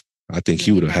 Takeoff, I think Yeah. he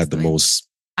He would have had passed the away. most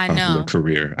I popular know.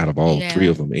 career out of all three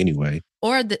Yeah. of them anyway.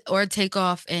 Or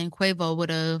Takeoff and Quavo would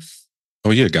have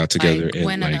Oh yeah, got together like and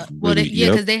went on like a really, yeah,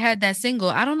 yep, because they had that single.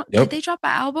 I don't know. Did yep. they drop an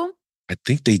album? I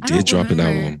think they I did don't drop an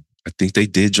remember. album. I think they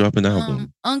did drop an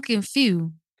album. Unk and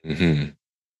Few. Hmm.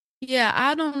 Yeah,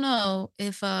 I don't know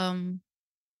if I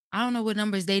don't know what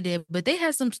numbers they did, but they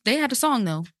had a song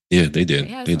though. Yeah, they They did.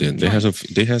 had They some did. joints.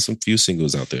 They had some few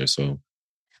singles out there. So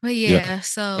But yeah, yeah,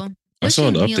 so I saw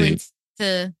an pushing healing update.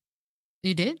 to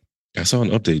you did? I saw an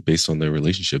update based on their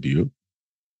relationship. You,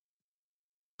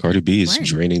 Cardi B is When?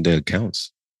 draining their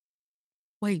accounts.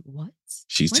 Wait, what?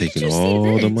 She's When did taking you see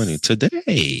all the money this?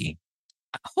 today.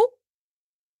 Who?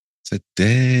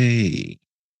 Today.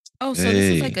 Oh, so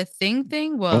this is like Hey. a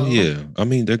thing? Oh Whoa. yeah. I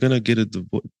mean, they're gonna get a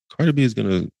divorce. Cardi B is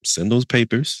gonna send those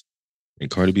papers, and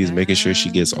Cardi B is making sure she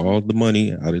gets Child. all the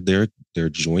money out of their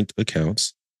joint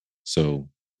accounts. So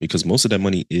because most of that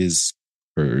money is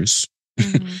hers,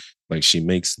 Mm-hmm. like she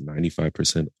makes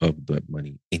 95% of that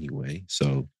money anyway.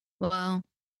 So Well,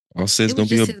 Offset's it was gonna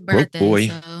be a just his broke birthday, boy.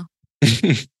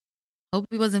 so hope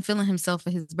he wasn't feeling himself for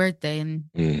his birthday and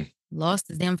Mm, lost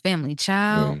his damn family.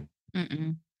 Child. um,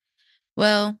 Mm-mm.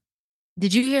 Well,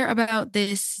 did you hear about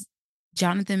this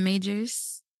Jonathan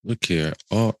Majors? look here.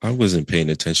 Oh, I wasn't paying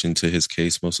attention to his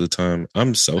case most of the time. I'm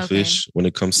Okay. selfish when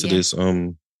it comes to Yeah.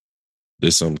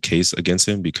 this case against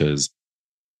him because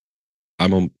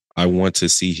I want to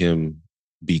see him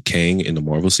be Kang in the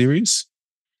Marvel series,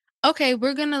 Okay,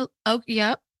 we're gonna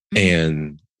yep. Mhm.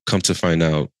 and come to find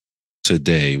out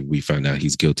today, we find out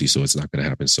he's guilty, so it's not going to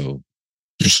happen. So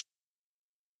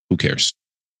who cares?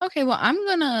 Okay, well, I'm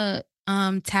gonna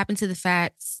tap into the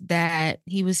facts that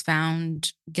he was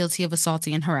found guilty of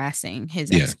assaulting and harassing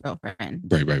his Yeah, ex-girlfriend.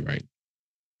 right.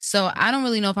 So I don't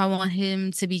really know if I want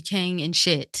him to be king and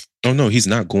shit. Oh no, he's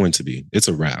not going to be. It's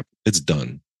a wrap. It's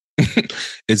done.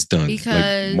 It's done. Like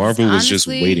Because Marvel was just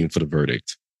honestly, waiting for the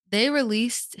verdict. they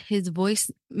released his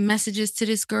voice messages to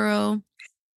this girl,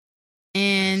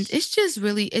 and it's just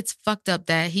really it's fucked up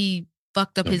that he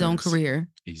fucked up his own Dumbass. career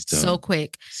He's so dumb.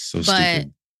 quick. So But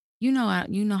stupid. you know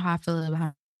how I feel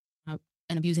about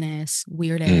an abusing ass,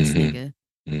 weird ass nigga.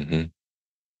 Mm-hmm.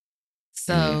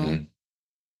 So,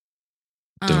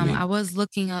 Mm-hmm. Dummy. I was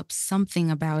looking up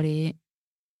something about it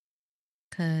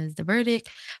because the verdict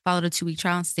followed a 2-week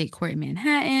trial in state court in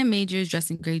Manhattan. Majors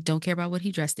dressed in gray, don't care about what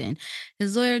he dressed in.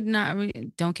 His lawyer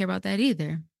don't care about that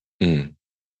either. Mm.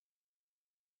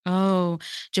 Oh,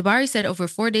 Jabari said over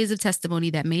 4 days of testimony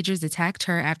that Majors attacked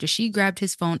her after she grabbed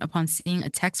his phone upon seeing a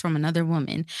text from another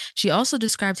woman. She also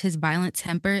described his violent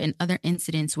temper and other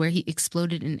incidents where he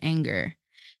exploded in anger.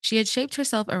 She had shaped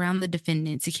herself around the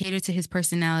defendant to cater to his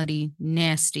personality,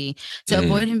 nasty, to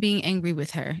avoid him being angry with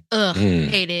her. Ugh,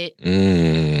 hate it.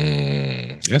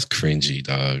 That's cringy,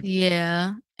 dog.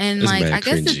 Yeah. And That's like, mad I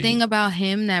guess the cringy. thing about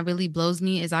him that really blows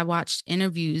me is I watched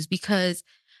interviews because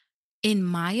in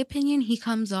my opinion, he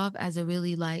comes off as a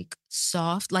really like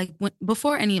soft, like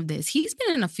before any of this, he's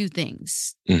been in a few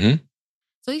things. Mm-hmm.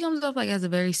 So he comes off like as a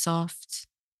very soft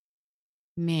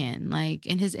man. Like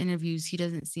in his interviews, he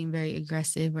doesn't seem very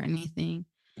aggressive or anything.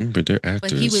 But they're actors.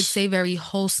 But he would say very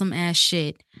wholesome ass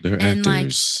shit. They're and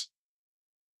actors.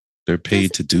 They're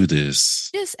paid to do this.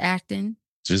 Just acting.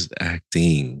 Just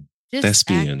acting. Just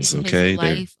Thespians, acting okay? His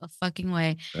life a fucking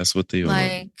way. That's what they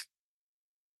like, are.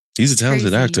 He's a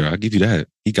talented crazy. actor. I'll give you that.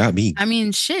 He got me. I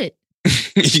mean, shit.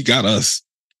 He got us.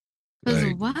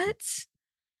 Like, what?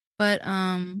 But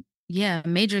yeah,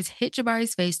 Majors hit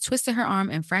Jabari's face, twisted her arm,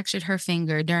 and fractured her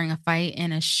finger during a fight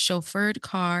in a chauffeured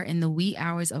car in the wee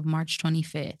hours of March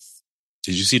 25th.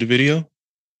 Did you see the video?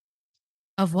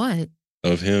 Of what?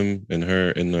 Of him and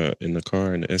her in the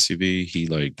car in the SUV. He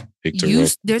like picked her up.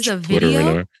 There's a put video? Her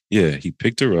in her. Yeah, he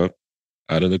picked her up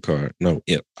out of the car. No,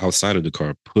 outside of the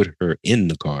car, put her in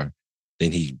the car.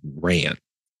 Then he ran.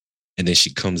 And then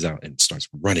she comes out and starts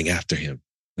running after him.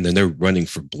 And then they're running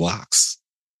for blocks.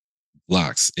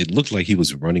 It looked like he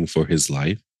was running for his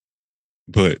life,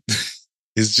 but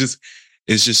it's just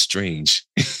strange.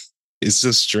 It's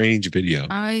a strange video.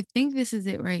 I think this is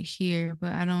it right here,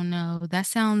 but I don't know. That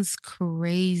sounds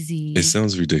crazy. It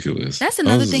sounds ridiculous. That's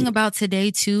another thing about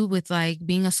today too, with like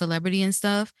being a celebrity and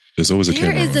stuff. There's always a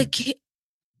camera on.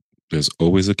 There's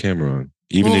always a camera on.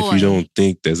 Even if you don't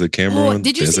think there's a camera on,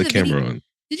 there's a camera on.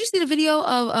 Did you see the video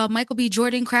of Michael B.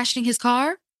 Jordan crashing his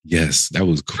car? Yes, that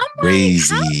was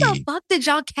crazy. Like, how the fuck did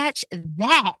y'all catch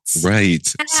that?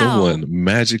 Right. How? Someone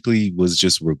magically was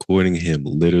just recording him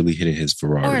literally hitting his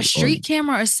Ferrari. Or a street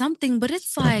camera or something, but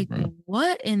it's like,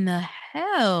 what in the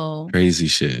hell? Crazy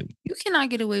shit. You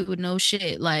cannot get away with no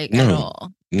shit, like, at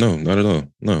all. No, not at all.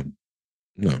 No.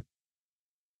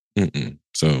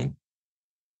 So,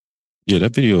 yeah,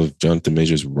 that video of Jonathan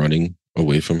Majors running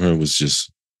away from her was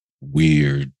just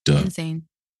weird. Insane.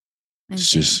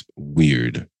 It's just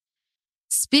weird.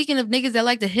 Speaking of niggas that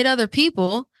like to hit other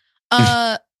people,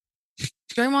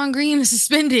 Draymond Green is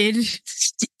suspended.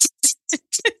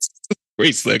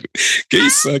 Great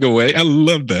segue away. I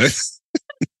love that.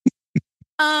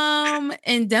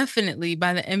 Indefinitely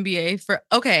by the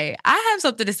NBA I have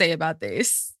something to say about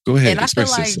this. Go ahead. And I feel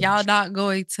like y'all not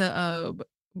going to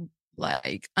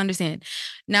like understand.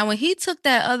 Now, when he took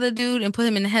that other dude and put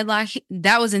him in the headlock,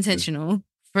 that was intentional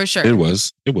for sure. It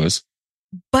was.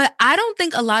 But I don't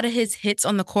think a lot of his hits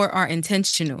on the court are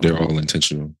intentional. They're all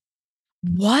intentional.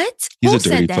 What? He's a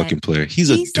dirty fucking player. He's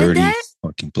a dirty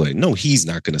fucking player. No, he's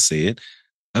not going to say it.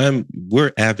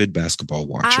 We're avid basketball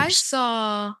watchers. I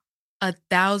saw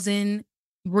 1,000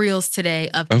 reels today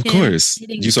of course.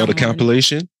 You saw the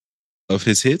compilation of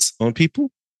his hits on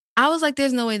people? I was like,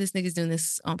 there's no way this nigga's doing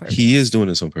this on purpose. He is doing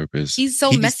this on purpose. He's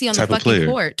so messy on the fucking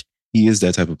court. He is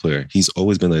that type of player. He's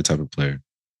always been that type of player.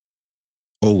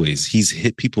 Always. He's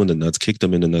hit people in the nuts, kicked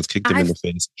them in the nuts, kicked them in the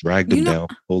face, dragged them down,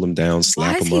 pulled them down,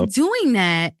 slap them up. Why is he doing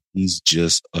that? He's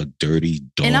just a dirty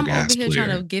dog ass player. And I'm over here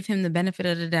trying to give him the benefit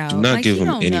of the doubt. Do not give him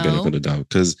any benefit of the doubt,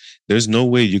 because there's no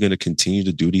way you're going to continue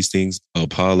to do these things.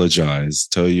 Apologize.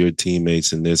 Tell your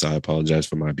teammates in this, I apologize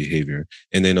for my behavior.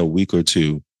 And then a week or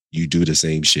two, you do the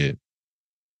same shit.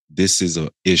 This is an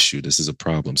issue. This is a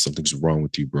problem. Something's wrong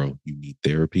with you, bro. You need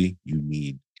therapy. You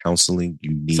need counseling.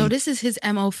 So this is his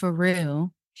MO for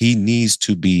real. He needs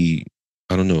to be,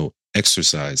 I don't know,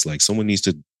 exercised. Like someone needs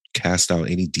to cast out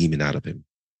any demon out of him.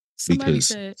 Somebody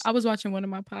said, I was watching one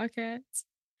of my podcasts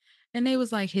and they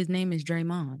was like, his name is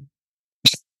Draymond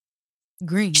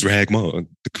Green. Draymond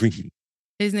Green.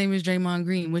 His name is Draymond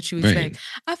Green. What you expect?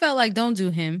 I felt like, don't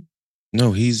do him.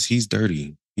 No, he's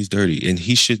dirty. He's dirty. And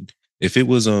he should, if it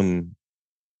was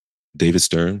David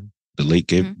Stern, the late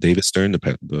David Stern,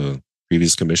 the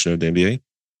previous commissioner of the NBA,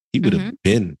 he would have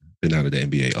been out of the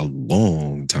NBA a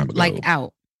long time ago. Like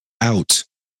out. Out.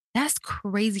 That's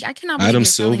crazy. I cannot believe Adam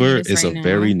Silver is a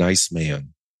very nice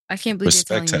man. I can't believe you're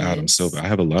Respect telling to me Adam this. Silver. I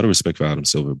have a lot of respect for Adam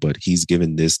Silver, but he's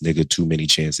given this nigga too many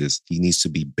chances. He needs to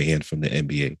be banned from the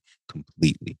NBA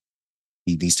completely.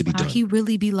 He needs to be done. He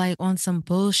really be like on some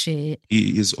bullshit.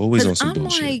 He is always on some I'm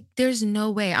bullshit. like, there's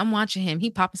no way. I'm watching him. He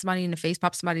popping somebody in the face,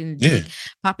 popping somebody in the dick,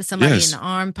 popping somebody in the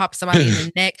arm, popping somebody in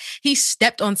the neck. He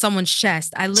stepped on someone's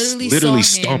chest. I literally saw him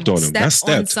stomped on him. That's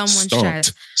on someone's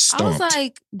chest. Stomped. I was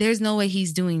like, there's no way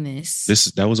he's doing this.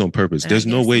 That was on purpose. There's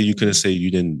no way you couldn't say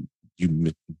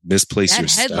you misplaced your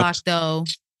step. That headlock though,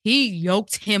 he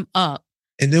yoked him up.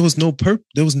 And there was no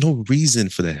reason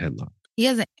for that headlock.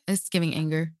 It's giving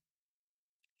anger.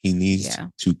 He needs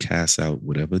to cast out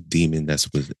whatever demon that's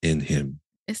within him.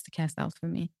 It's the cast out for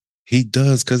me. He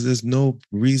does, because there's no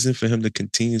reason for him to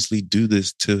continuously do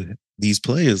this to these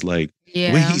players. Like,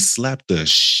 the way he slapped the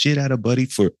shit out of Buddy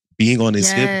for being on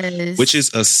his hip, which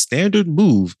is a standard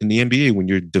move in the NBA when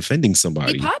you're defending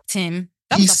somebody. He popped him.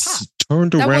 That was a pop.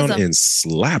 Turned around and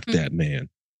slapped that man.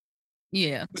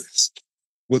 Yeah.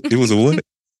 What? It was a what?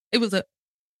 It was a...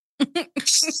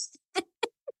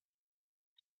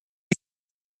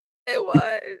 It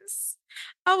was.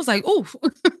 I was like, ooh.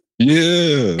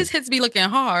 Yeah. His hits be looking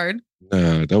hard.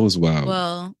 Nah, that was wild.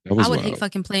 Well, I would hate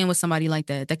fucking playing with somebody like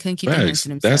that couldn't keep their hands to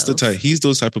themselves. That's the type. He's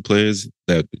those type of players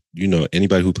that,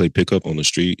 anybody who play pickup on the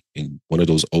street and one of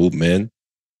those old men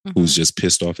who's just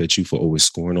pissed off at you for always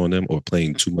scoring on them or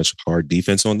playing too much hard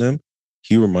defense on them.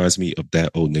 He reminds me of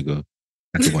that old nigga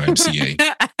at the YMCA.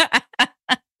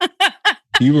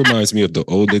 He reminds me of the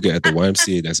old nigga at the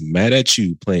YMCA that's mad at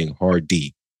you playing hard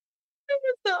D.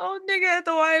 The old nigga at the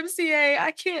YMCA.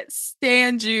 I can't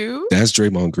stand you. That's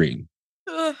Draymond Green.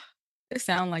 Ugh, it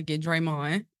sounds like it,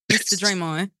 Draymond. Mr.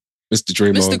 Draymond. Mr.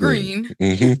 Draymond Mr. Green.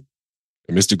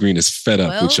 Mm-hmm. Mr. Green is fed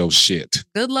up with your shit.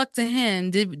 Good luck to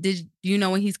him. Did you know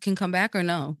when he can come back or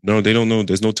no? No, they don't know.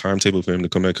 There's no timetable for him to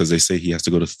come back because they say he has to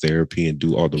go to therapy and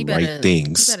do all the right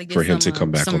things for him to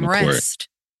come back on the court.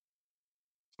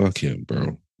 Fuck him,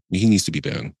 bro. He needs to be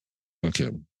banned. Fuck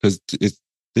him. Because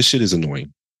this shit is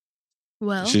annoying.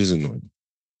 Well, this shit is annoying.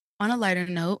 On a lighter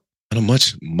note. On a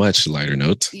much, much lighter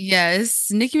note.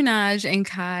 Yes. Nicki Minaj and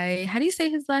Kai. How do you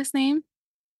say his last name?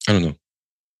 I don't know.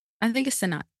 I think it's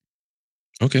Sanat.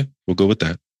 Okay, we'll go with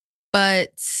that.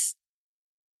 But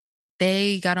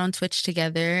they got on Twitch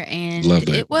together and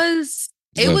it was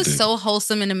so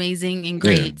wholesome and amazing and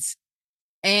great.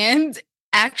 Yeah. And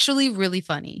actually really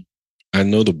funny. I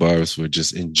know the bars were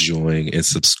just enjoying and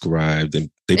subscribed,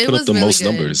 and they put up the most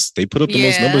numbers. They put up the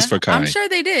most numbers for Kai. I'm sure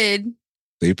they did.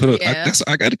 They put up.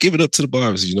 I got to give it up to the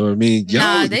bars. You know what I mean?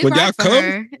 Y'all, when y'all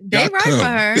come, they ride for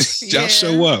her. Y'all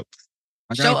show up.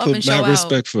 I got to put mad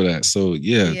respect for that. So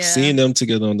seeing them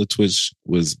together on the Twitch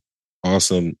was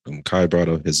awesome. Kai brought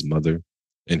up his mother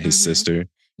and his sister.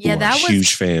 Yeah, that was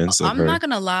huge fans of her. I'm not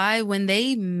gonna lie. When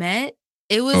they met,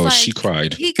 it was like she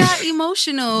cried. He got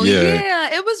emotional.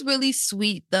 Yeah, it was really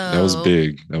sweet though. That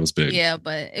was big. Yeah,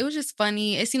 but it was just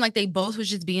funny. It seemed like they both was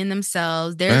just being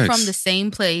themselves. They're from the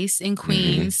same place in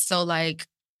Queens, so like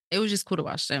it was just cool to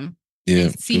watch them. Yeah,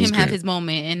 see him have his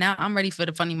moment. And now I'm ready for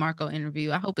the Funny Marco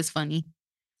interview. I hope it's funny.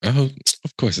 I hope,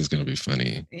 of course, it's gonna be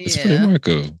funny. It's Funny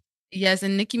Marco. Yes,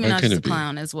 and Nicki Minaj is a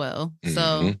clown as well.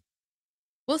 So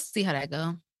we'll see how that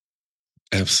go.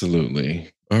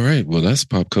 Absolutely. All right. Well, that's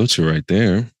pop culture right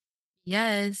there.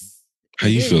 Yes. How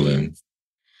you feeling?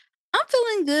 I'm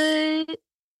feeling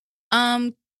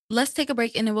good. Let's take a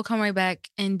break and then we'll come right back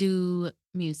and do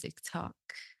music talk.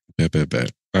 Bet.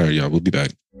 All right, y'all. We'll be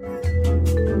back.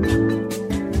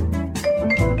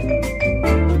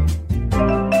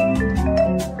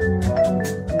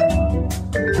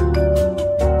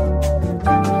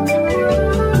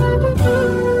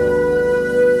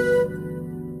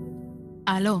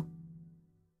 Hello.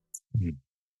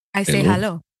 I say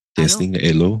hello. Testing,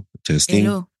 hello. Testing.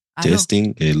 Hello.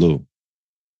 Testing, hello.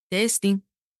 Testing.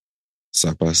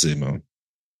 Ça passe, man.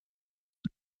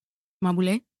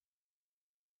 Maboule.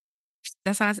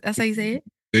 That's how you say it?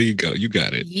 There you go. You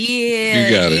got it. Yeah.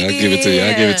 You got it. I'll give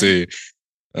it to you.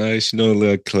 All right, you know a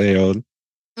little cloud.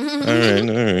 All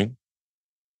right.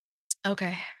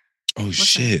 Okay. Oh,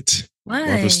 shit. What?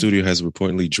 Marvel Studio has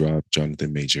reportedly dropped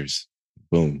Jonathan Majors.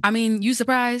 Boom. I mean, you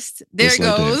surprised? There it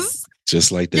goes.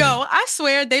 Just like that. Yo, I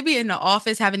swear they be in the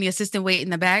office having the assistant wait in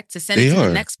the back to send it to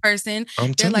the next person.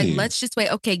 They're like, let's just wait.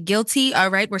 Okay, guilty. All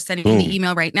right, we're sending the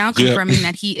email right now confirming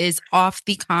that he is off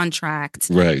the contract.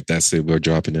 Right, that's it. We're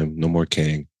dropping him. No more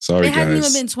Kang. Sorry, guys. It hasn't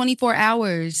even been 24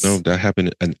 hours. No, that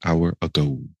happened an hour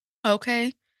ago.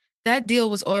 Okay. That deal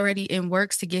was already in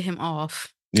works to get him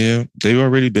off. Yeah, they've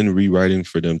already been rewriting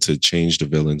for them to change the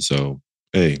villain. So,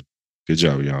 hey, good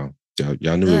job, y'all.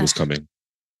 Y'all knew it was coming.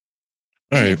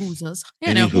 All And right. who's us?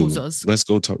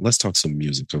 Anywho, let's talk some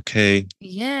music, okay?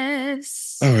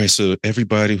 Yes. All right. So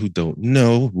everybody who don't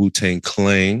know Wu-Tang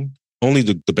Clan, only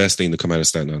the best thing to come out of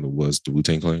Staten Island was the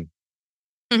Wu-Tang Clan.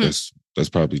 Mhm. That's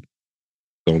probably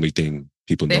the only thing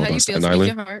people Say know how you about feel. Staten Speak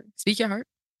Island. your heart. Speak your heart.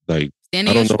 Like, Stand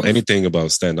I in your don't know truth. anything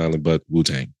about Staten Island but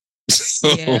Wu-Tang. So,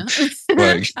 Yeah.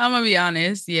 like, I'm gonna be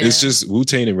honest. Yeah. it's just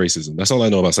Wu-Tang and racism. That's all I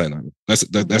know about Staten Island. That's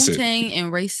it. Wu-Tang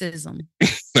and racism.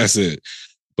 That's it.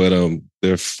 But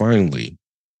they're finally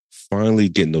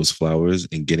getting those flowers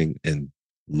and getting in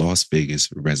Las Vegas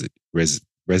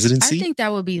residency. I think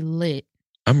that would be lit.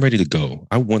 I'm ready to go.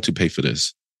 I want to pay for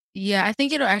this. Yeah, I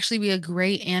think it'll actually be a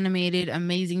great animated,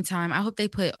 amazing time. I hope they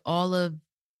put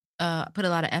put a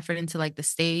lot of effort into like the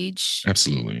stage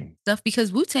Absolutely. stuff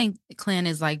because Wu-Tang Clan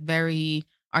is like very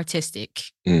artistic.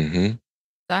 Mm-hmm.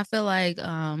 So I feel like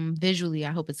visually,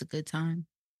 I hope it's a good time.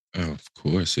 Of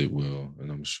course it will.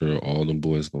 And I'm sure all them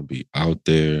boys gonna be out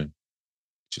there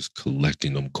just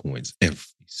collecting them coins every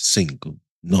single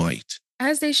night.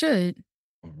 As they should.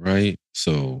 All right.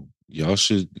 So y'all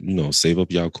should, save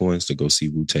up y'all coins to go see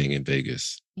Wu-Tang in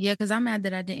Vegas. Yeah, because I'm mad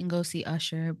that I didn't go see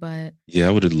Usher, but Yeah,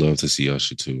 I would have loved to see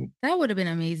Usher too. that would have been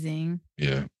amazing.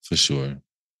 Yeah, for sure.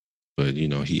 But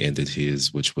he ended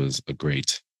his, which was a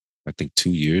great, I think 2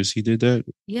 years he did that.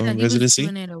 Yeah, he residency.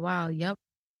 was doing it a while. Yep.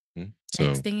 So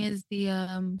next thing is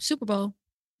the Super Bowl.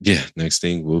 Yeah, next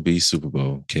thing will be Super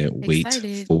Bowl. Can't Excited.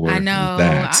 wait for I know.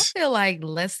 that. I feel like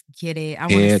let's get it. I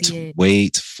want to see it. Can't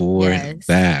wait for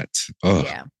that. Oh,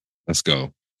 yeah. Let's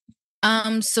go.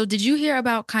 So did you hear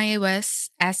about Kanye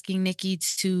West asking Nicki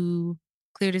to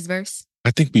clear this verse?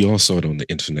 I think we all saw it on the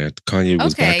internet. Kanye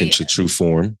was back into true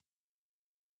form.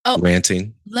 Oh,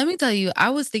 ranting. Let me tell you, I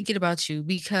was thinking about you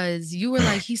because you were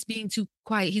like, he's being too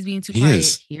quiet. He's being too He quiet.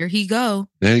 is. There he go.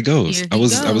 There he goes. I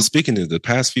was speaking in the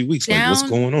past few weeks. Like, what's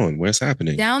going on? What's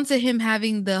happening? Down to him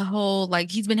having the whole,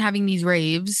 like, he's been having these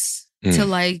raves to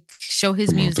like show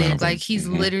his music. Like, he's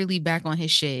literally back on his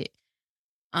shit.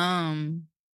 And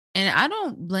I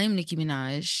don't blame Nicki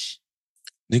Minaj.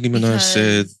 Nicki Minaj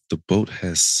said the boat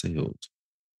has sailed.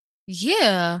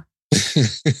 Yeah.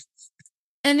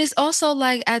 And it's also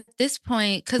like at this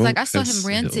point, because like I saw him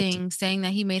ranting, saying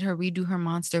that he made her redo her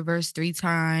monster verse 3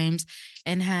 times,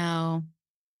 and how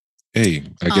I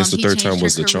guess the third time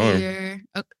was the charm.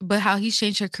 But how he's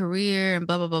changed her career and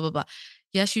blah blah blah blah blah.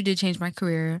 Yes, you did change my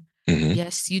career.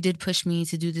 Yes, you did push me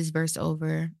to do this verse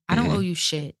over. I don't owe you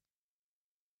shit.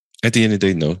 At the end of the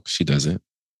day, no, she doesn't.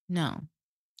 No.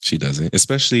 She doesn't,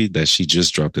 especially that she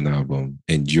just dropped an album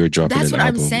and you're dropping an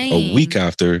album a week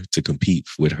after to compete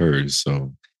with hers.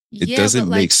 So it doesn't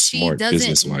make smart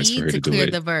business wise for her to do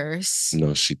it. The verse.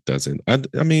 No, she doesn't.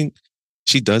 I mean,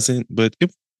 she doesn't, but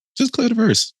just clear the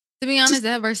verse. To be honest,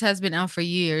 that verse has been out for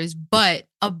years, but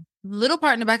a little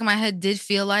part in the back of my head did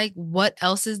feel like, what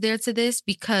else is there to this?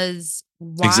 Because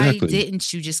why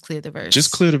didn't you just clear the verse?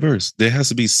 Just clear the verse. There has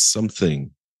to be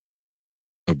something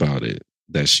about it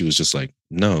that she was just like,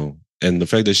 no. And the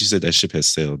fact that she said that ship has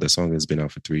sailed, that song has been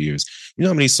out for 3 years. You know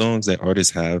how many songs that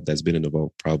artists have that's been in the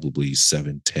vault? Probably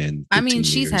 7, 10, 15 I mean,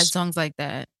 she's years. had songs like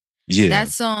that. Yeah. That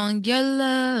song, Your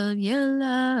Love,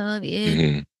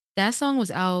 yeah. That song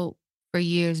was out for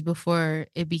years before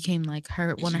it became like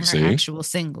one of her actual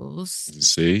singles.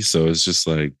 See? So it's just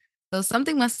like, so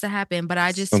something must have happened, but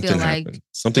I just feel like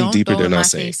something deeper than I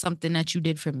say. Something that you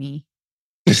did for me.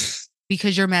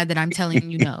 Because you're mad that I'm telling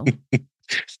you no.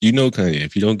 You know, Kanye,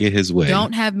 if you don't get his way,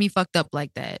 don't have me fucked up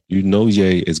like that. You know,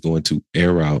 Ye is going to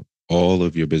air out all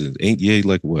of your business. Ain't Ye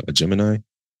like what, a Gemini?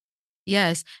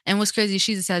 Yes. And what's crazy,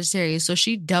 she's a Sagittarius, so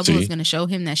she double is going to show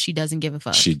him that she doesn't give a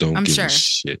fuck. She don't give a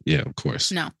shit. Yeah, of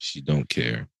course. No, she don't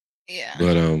care. Yeah.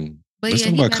 But let's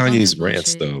talk about Kanye's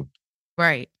rants though.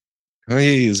 Right.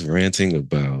 Kanye is ranting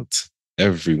about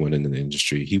everyone in the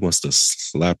industry. He wants to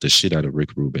slap the shit out of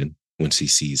Rick Rubin once he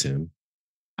sees him.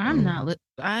 I'm not.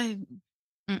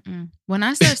 When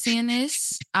I start seeing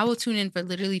this, I will tune in for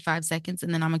literally 5 seconds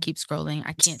and then I'm gonna keep scrolling.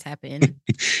 I can't tap in.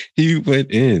 He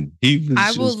went in.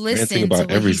 I will listen about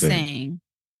to what he's saying.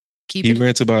 He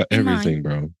rants about everything,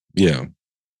 bro. Yeah.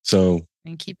 So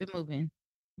and keep it moving.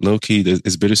 Low key,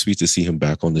 it's bittersweet to see him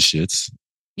back on the shits.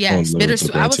 Yes,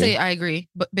 bittersweet. I would say I agree,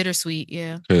 but bittersweet,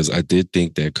 yeah. Because I did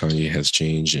think that Kanye has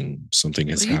changed and something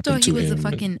has happened to him. You thought he was a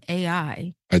fucking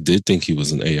AI. I did think he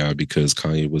was an AI because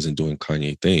Kanye wasn't doing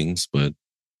Kanye things, but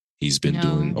he's been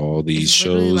doing all these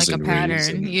shows like and a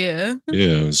pattern. Yeah.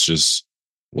 Yeah, it's just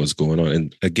what's going on.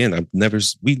 And again,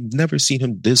 we've never seen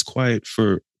him this quiet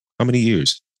for how many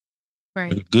years?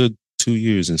 Right. Like a good 2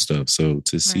 years and stuff. So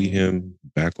to see him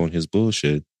back on his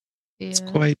bullshit, it's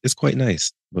quite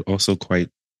nice, but also quite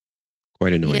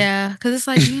Quite annoying. Yeah, because it's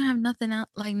like you have nothing out,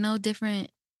 like no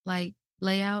different like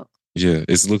layout. Yeah,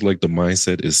 it's looked like the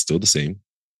mindset is still the same.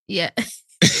 Yeah,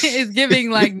 it's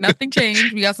giving like nothing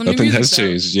changed. We got some new Nothing music has though,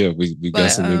 changed. Yeah, we got but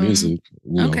some new music.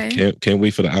 You know, okay. can't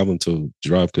wait for the album to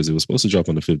drop because it was supposed to drop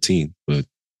on the 15th, but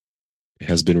it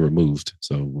has been removed.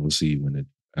 So we'll see when it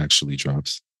actually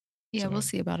drops. Yeah, we'll So,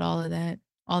 see about all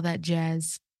that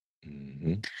jazz.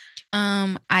 mhm.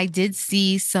 I did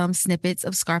see some snippets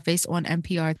of Scarface on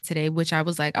NPR today, which I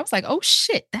was like, oh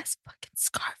shit, that's fucking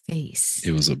Scarface.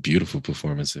 It was a beautiful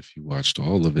performance. If you watched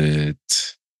all of it,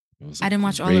 it was a I didn't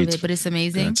watch all of great. it, but it's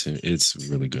amazing. It's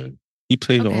really good. He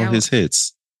played Okay, all his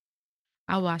hits.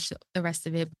 I'll watch the rest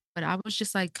of it. But I was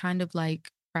just like kind of like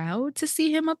proud to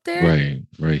see him up there Right,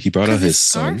 right. He brought out because it's his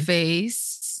son.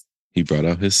 Scarface. He brought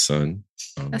out his son,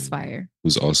 That's fire.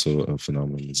 who's also a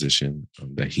phenomenal musician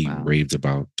that he Wow. raved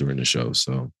about during the show.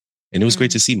 So, and it was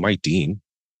great to see Mike Dean,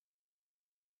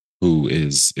 who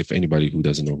is, if anybody who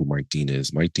doesn't know who Mike Dean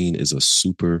is a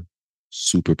super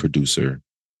producer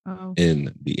Oh,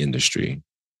 in the industry.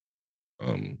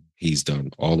 He's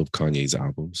done all of Kanye's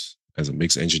albums as a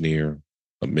mix engineer,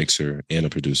 a mixer, and a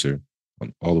producer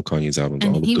on all of Kanye's albums,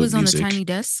 and all of he Good was on the Music. Tiny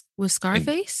Desk with And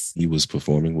Scarface. he was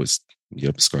performing with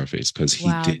Scarface because he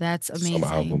Wow, did that's some amazing.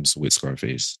 albums with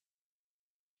Scarface.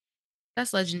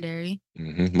 That's legendary.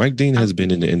 Mike Dean has Um,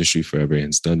 been in the industry forever and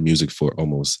has done music for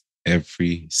almost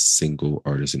every single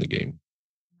artist in the game.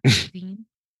 Dean.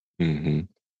 hmm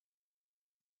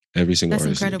Every single That's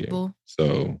artist in the game. incredible.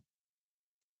 So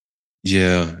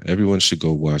yeah, everyone should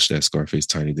go watch that Scarface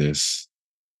Tiny Disc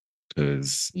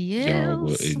because y'all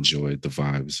will Yes. enjoy the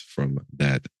vibes from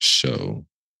that show.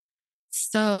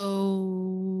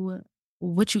 So,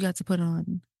 what you got to put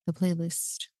on the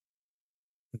playlist?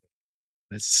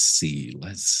 Let's see.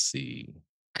 Let's see.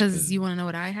 Because you want to know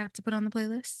what I have to put on the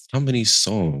playlist? How many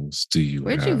songs do you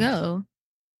Where'd have? you go?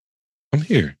 I'm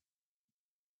here.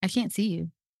 I can't see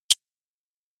you.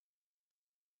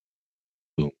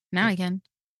 Boom. Now I can.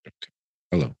 Okay.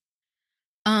 Hello.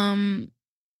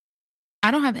 I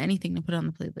don't have anything to put on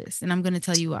the playlist, and I'm going to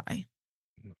tell you why.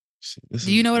 See,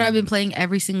 Do you know what I've been playing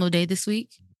every single day this week?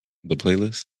 The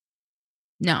playlist?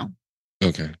 No.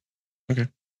 Okay. Okay.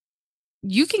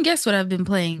 You can guess what I've been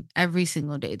playing every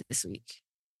single day this week.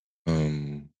 Let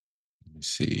me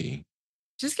see.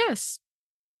 Just guess.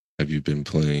 Have you been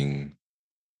playing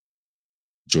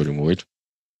Jordan Ward?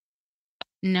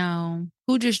 No.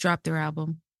 Who just dropped their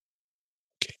album?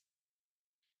 Okay.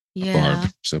 Yeah.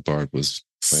 Barb. So Barb was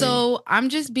playing. So I'm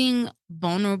just being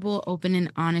vulnerable, open,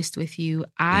 and honest with you.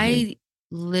 I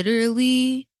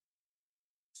literally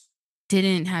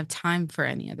didn't have time for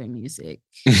any other music.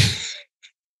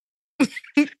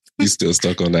 You still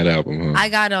stuck on that album, huh? I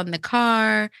got on the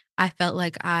car. I felt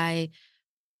like I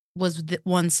was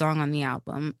one song on the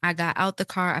album. I got out the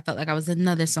car. I felt like I was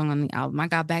another song on the album. I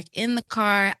got back in the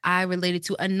car. I related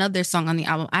to another song on the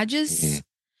album.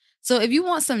 So if you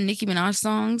want some Nicki Minaj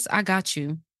songs, I got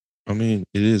you. I mean,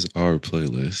 it is our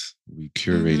playlist. We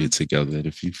curate it together. And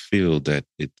if you feel that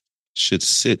it should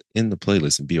sit in the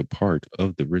playlist and be a part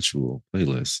of the ritual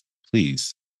playlist,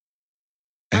 please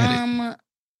add it.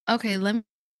 Okay, let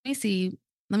me see.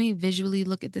 Let me visually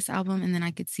look at this album and then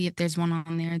I could see if there's one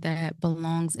on there that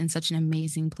belongs in such an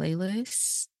amazing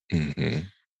playlist. I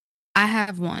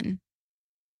have one.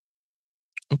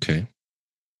 Okay.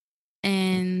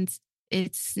 And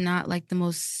it's not like the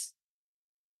most,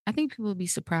 I think people will be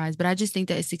surprised, but I just think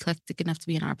that it's eclectic enough to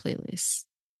be in our playlist.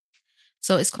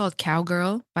 So it's called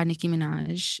Cowgirl by Nicki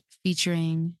Minaj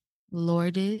featuring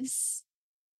Lourdes.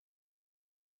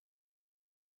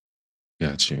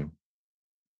 Got you.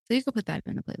 So you could put that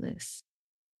in the playlist.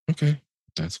 Okay.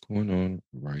 That's going on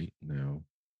right now.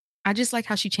 I just like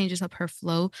how she changes up her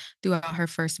flow throughout her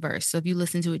first verse. So if you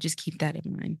listen to it, just keep that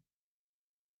in mind.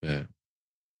 Yeah.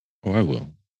 Oh, I will.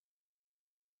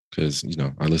 Because,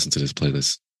 I listen to this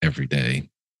playlist every day.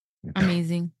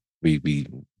 Amazing. We're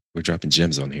dropping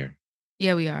gems on here.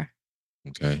 Yeah, we are.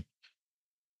 Okay.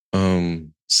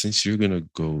 Since you're gonna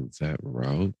go that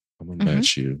route, I'm gonna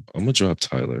match you. I'm gonna drop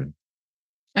Tyler.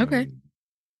 Okay.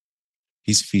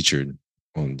 He's featured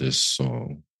on this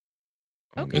song.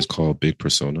 Okay. It's called Big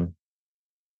Persona.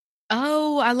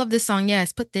 Oh, I love this song.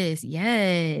 Yes, put this.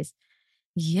 Yes.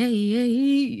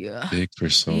 Yeah. Big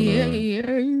Persona.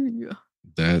 Yeah.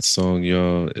 That song,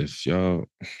 y'all, if you're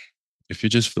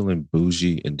just feeling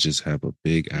bougie and just have a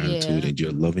big attitude and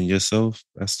you're loving yourself,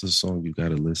 that's the song you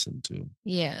gotta listen to.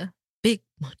 Yeah. Big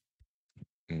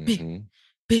money.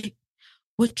 Big.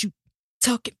 What you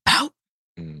talking about?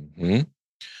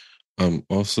 I'm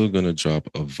also gonna drop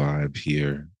a vibe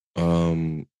here.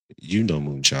 You know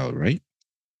Moonchild, right?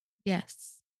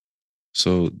 Yes.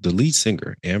 So the lead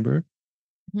singer, Amber,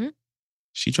 Mhm.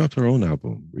 she dropped her own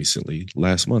album recently,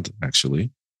 last month,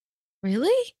 actually.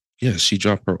 Really? Yes, she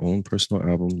dropped her own personal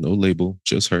album, no label,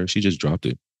 just her. She just dropped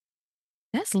it.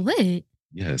 That's lit.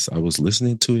 Yes, I was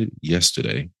listening to it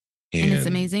yesterday And it's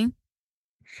and amazing.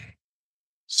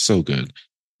 so good.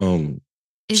 Um,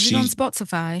 Is it on she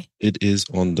Spotify? it is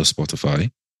on the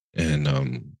Spotify,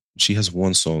 and she has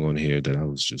one song on here that I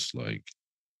was just like,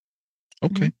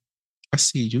 Mhm. okay, I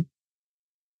see you,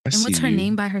 I And see what's her you.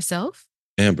 name by herself?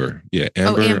 Amber, yeah,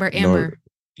 Oh, Amber Amber, Nar, Amber.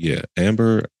 yeah,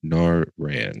 Amber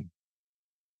Narvaran.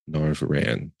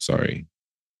 Sorry,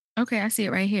 Okay, I see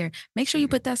it right here. Make sure you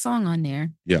Mhm. put that song on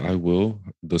there. Yeah, I will.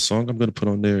 The song I'm gonna put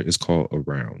on there is called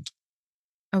 "Around."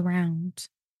 Around.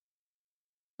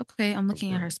 Okay, I'm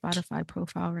looking at her Around. Spotify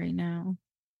profile right now.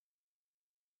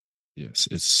 Yes,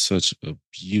 it's such a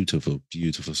beautiful,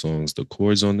 beautiful songs. The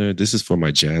chords on there. This is for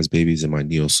my jazz babies and my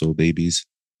neo soul babies.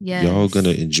 Y'all gonna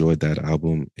Yes. enjoy that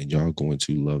album, and y'all going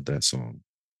to love that song.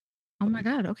 Oh my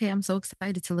God. Okay, I'm so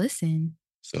excited to listen.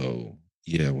 So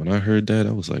yeah, when I heard that,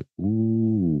 I was like,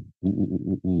 ooh, ooh,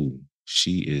 ooh, ooh, ooh.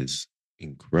 She is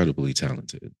incredibly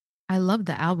talented. I love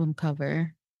the album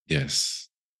cover. Yes,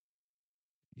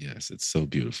 yes, it's so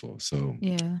beautiful. So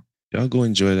Yeah. y'all go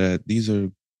enjoy that.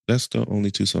 That's the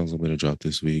only two songs I'm gonna drop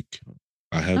this week.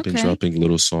 I have been Okay. dropping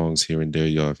little songs here and there,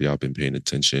 y'all. If y'all been paying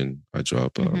attention, I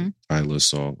drop Mm-hmm. Tyler's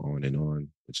song "On and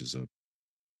On," which is a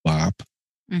bop,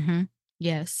 Mm-hmm.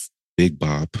 Yes. big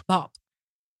bop. Bop.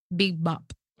 Big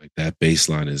bop. Like that bass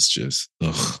line is just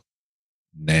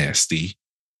nasty.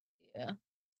 Yeah.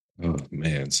 Oh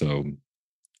man. So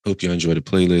hope you enjoy the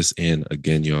playlist. And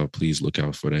again, y'all, please look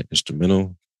out for that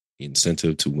instrumental. The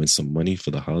incentive to win some money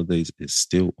for the holidays is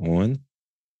still on.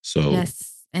 So Yes.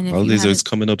 And if you holidays are haven't,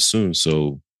 coming up soon.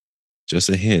 So just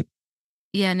a hint,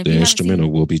 yeah, and if the you haven't seen,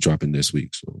 instrumental will be dropping this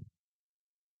week. So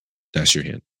that's your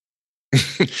hint.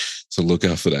 So look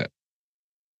out for that.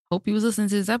 hope you was listening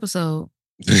to this episode.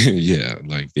 Yeah,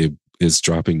 like it's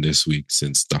dropping this week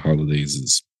since the holidays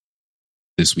is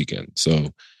this weekend. So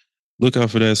look out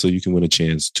for that so you can win a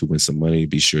chance to win some money.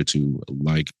 Be sure to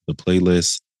like the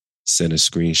playlist, send a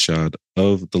screenshot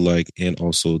of the like and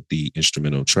also the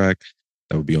instrumental track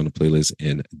that will be on the playlist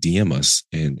and DM us,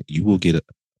 and you will get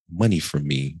money from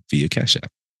me via Cash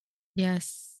App.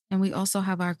 Yes. And we also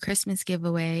have our Christmas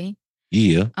giveaway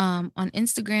Yeah. on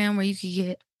Instagram where you can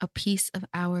get a piece of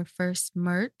our first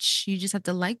merch. You just have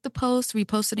to like the post,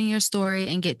 repost it in your story,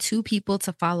 and get 2 people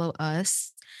to follow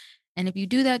us. And if you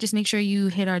do that, just make sure you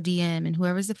hit our DM, and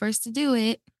whoever's the first to do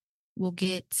it will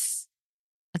get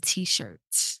a t-shirt.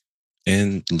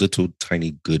 And little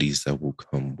tiny goodies that will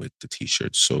come with the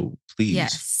t-shirt. So please,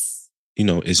 Yes. it's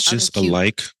Other just a cute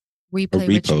like, a replay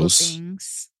ritual repost.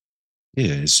 things.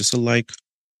 Yeah, it's just a like,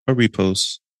 a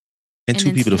repost, and And two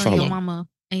then people to tell your follow. mama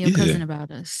and your Yeah, cousin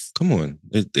about us. come on.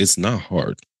 It's not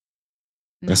hard.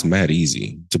 That's No. mad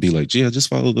easy to be like, yeah, just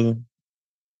follow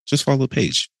the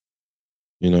page,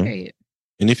 you know? Period.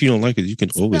 And if you don't like it, you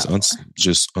can always So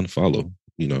just unfollow,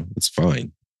 it's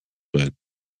fine. But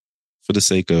for the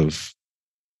sake of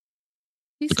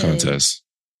he the said, contest,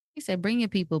 bring your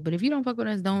people, but if you don't fuck with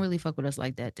us, don't really fuck with us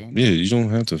like that then. yeah, you don't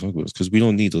have to fuck with us because we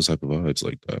don't need those type of vibes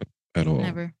like that at all.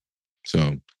 Never.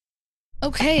 So,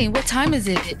 Okay, what time is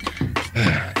it?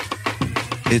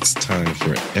 it's time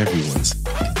for everyone's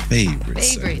favorite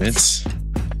segments.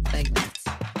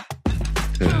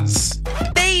 Because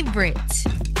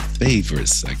favorite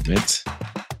segment.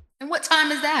 And what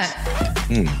time is that?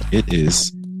 It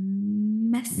is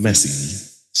Messy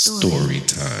story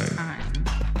time.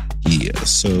 Yeah,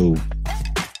 so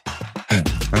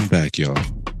I'm back, y'all.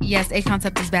 Yes, A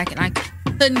Concept is back, and I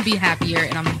couldn't be happier,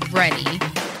 and I'm ready.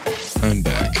 I'm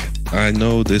back. I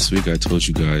know this week I told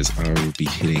you guys I would be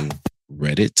hitting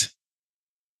Reddit.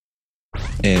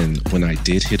 And when I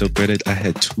did hit up Reddit, I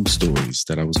had 2 stories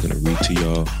that I was going to read to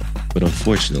y'all. But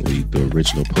unfortunately, the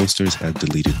original posters had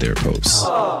deleted their posts.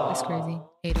 That's crazy.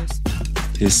 Haters.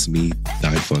 Piss me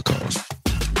die fuck off.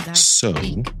 So,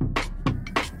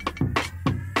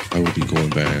 I will be going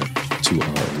back to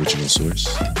our original source,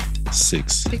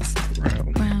 6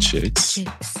 Brown Chicks.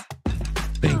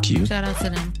 Thank you. Shout out to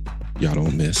them. Y'all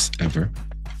don't miss ever.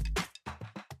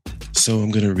 So I'm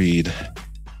going to read,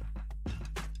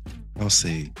 I'll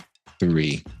say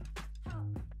 3,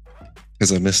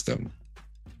 because I missed them.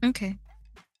 Okay.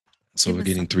 So we're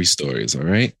getting 3 stories, all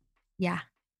right? Yeah.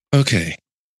 Okay.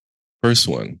 First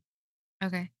one.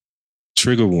 Okay.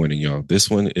 Trigger warning, y'all. This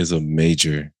one is a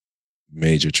major,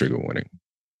 major trigger warning.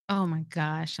 Oh my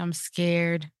gosh, I'm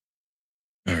scared.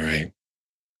 All right.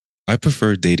 I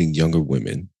prefer dating younger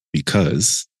women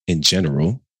because, in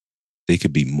general, they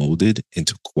could be molded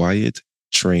into quiet,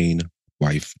 trained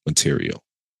wife material.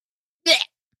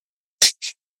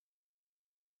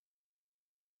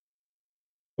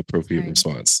 Appropriate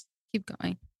response. Keep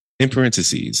going. In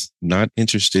parentheses, not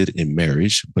interested in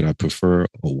marriage, but I prefer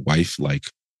a wife-like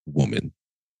woman.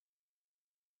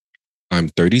 I'm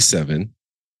 37.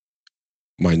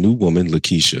 My new woman,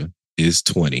 Lakeisha, is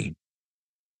 20.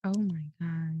 Oh my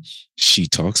gosh. She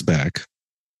talks back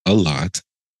a lot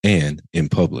and in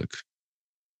public.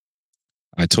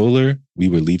 I told her we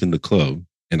were leaving the club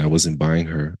and I wasn't buying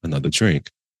her another drink.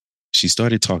 She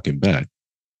started talking back,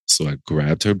 so I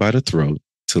grabbed her by the throat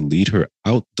to lead her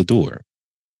out the door.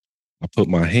 I put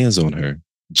my hands on her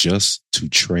just to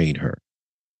train her.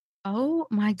 Oh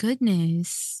my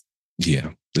goodness. Yeah,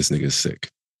 this nigga's sick.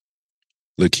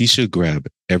 Lakeisha grabbed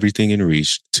everything in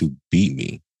reach to beat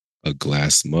me. A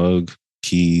glass mug,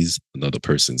 keys, another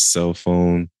person's cell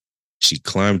phone. She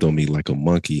climbed on me like a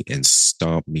monkey and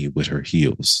stomped me with her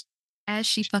heels. As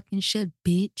she fucking should,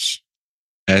 bitch.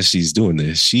 As she's doing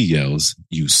this, she yells,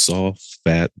 "You soft,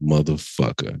 fat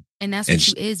motherfucker." And that's what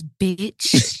you is,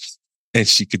 bitch. And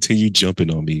she continued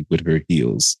jumping on me with her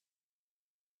heels.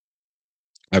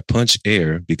 I punched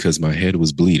air because my head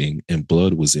was bleeding and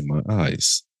blood was in my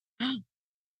eyes.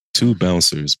 2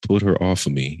 bouncers pulled her off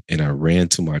of me and I ran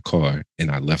to my car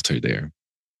and I left her there.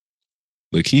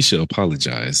 Lakeisha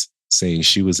apologized, saying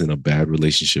she was in a bad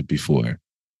relationship before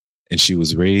and she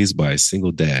was raised by a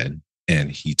single dad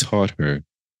and he taught her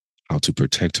how to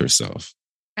protect herself.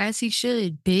 As he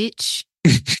should, bitch.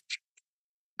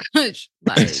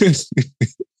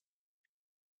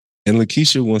 And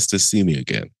Lakeisha wants to see me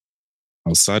again.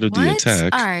 Outside of the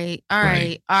attack. All right.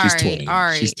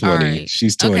 She's 20.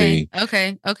 She's 20.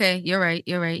 Okay. You're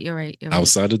right.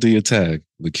 Outside of the attack,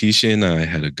 Lakeisha and I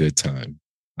had a good time.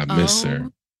 I miss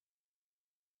her.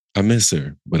 I miss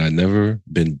her, but I've never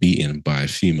been beaten by a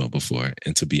female before.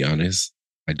 And to be honest,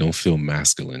 I don't feel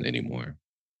masculine anymore.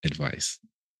 Advice.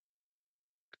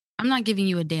 I'm not giving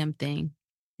you a damn thing.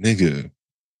 Nigga.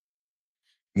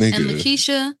 And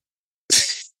Lakeisha,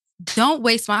 don't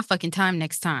waste my fucking time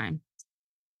next time.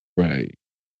 Right.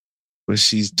 But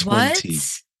she's 20. What?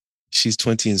 She's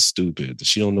 20 and stupid.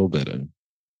 She don't know better.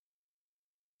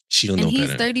 She don't know better. And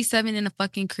he's 37 and a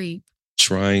fucking creep.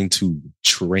 Trying to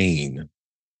train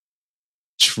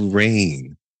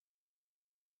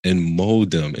and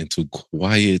mold them into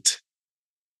quiet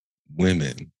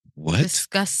women. What?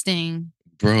 Disgusting.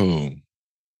 Bro,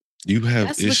 you have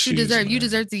That's issues. What you deserve. Man. You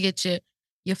deserve to get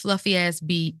your fluffy ass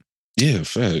beat. Yeah,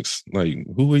 facts. Like,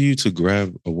 who are you to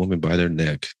grab a woman by their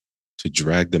neck, to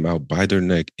drag them out by their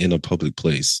neck in a public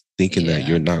place, thinking that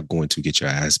you're not going to get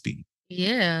your ass beat?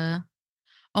 Yeah.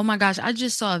 Oh my gosh, I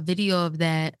just saw a video of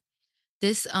that.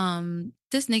 This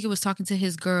nigga was talking to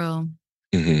his girl.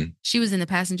 Mm-hmm. She was in the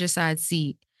passenger side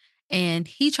seat, and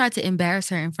he tried to embarrass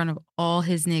her in front of all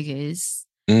his niggas.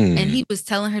 And he was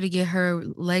telling her to get her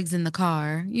legs in the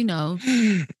car,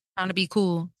 trying to be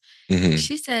cool. Mm-hmm.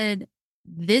 She said,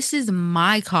 "This is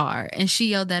my car." And she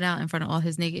yelled that out in front of all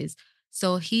his niggas.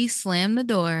 So he slammed the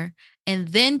door and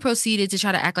then proceeded to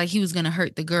try to act like he was going to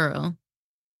hurt the girl.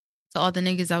 So all the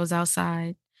niggas that was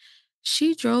outside,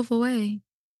 she drove away.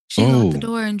 She locked the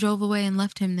door and drove away and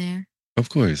left him there. Of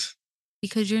course.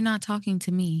 Because you're not talking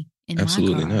to me in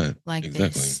Absolutely my car not. like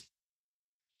exactly. this.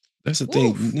 That's the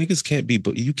thing. Niggas can't be,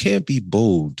 but you can't be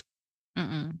bold.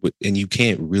 And you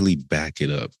can't really back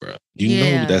it up, bro. You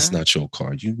know that's not your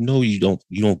car. You know you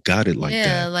don't got it like that.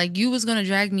 Yeah, like you was gonna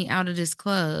drag me out of this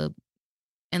club,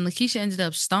 and Lakeisha ended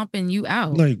up stomping you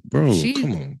out. Like, bro,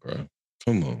 come on, bro.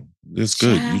 Come on. It's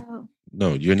good.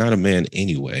 You're not a man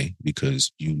anyway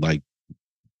because you like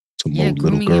to mold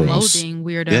little girls. And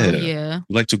molding, weirdo. Yeah.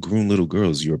 You like to groom little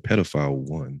girls. You're a pedophile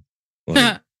one.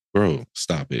 Like, bro,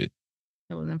 stop it.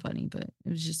 It wasn't funny, but it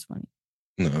was just funny.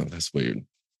 No, that's weird.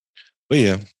 But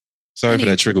yeah, sorry for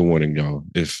that trigger warning, y'all.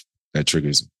 If that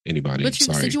triggers anybody, but you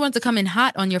sorry. said you wanted to come in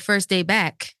hot on your first day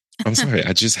back. I'm sorry.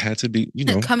 I just had to be,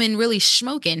 come in really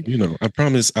smoking. I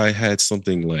promise I had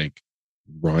something like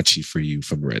raunchy for you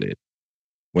from Reddit.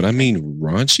 When I mean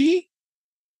raunchy,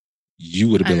 you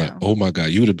would have been like, oh my God,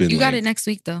 you would have been You like, got it next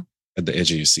week though. At the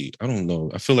edge of your seat. I don't know.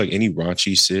 I feel like any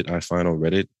raunchy shit I find on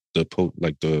Reddit, the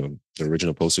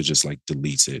original poster just like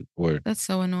deletes it. Or that's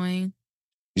so annoying.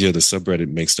 Yeah, the subreddit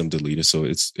makes them delete it. So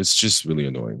it's just really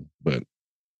annoying. But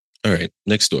all right,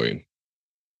 next story.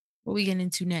 What are we getting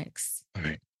into next? All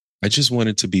right. I just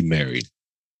wanted to be married.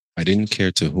 I didn't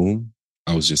care to whom.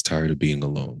 I was just tired of being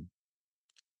alone.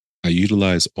 I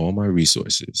utilized all my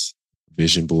resources,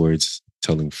 vision boards,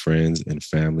 telling friends and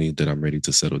family that I'm ready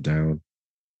to settle down,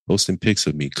 posting pics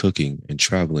of me cooking and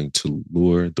traveling to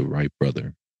lure the right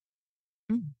brother.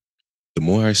 Mm. The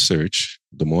more I searched,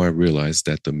 the more I realized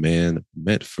that the man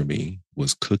meant for me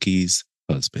was Cookie's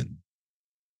husband.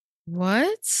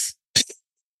 What?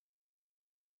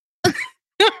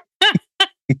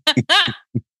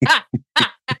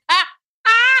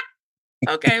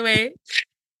 Okay, wait.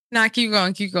 Nah, keep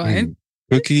going.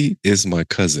 Cookie is my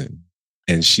cousin,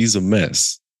 and she's a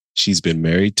mess. She's been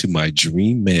married to my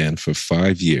dream man for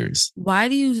 5 years. Why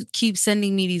do you keep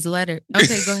sending me these letters?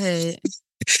 Okay, go ahead.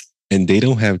 And they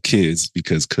don't have kids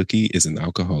because Cookie is an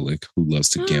alcoholic who loves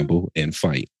to gamble and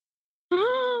fight.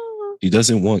 He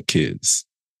doesn't want kids.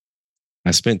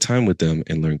 I spent time with them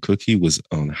and learned Cookie was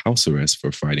on house arrest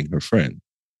for fighting her friend.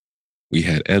 We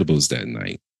had edibles that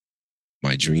night.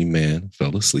 My dream man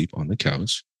fell asleep on the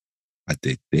couch. I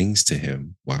did things to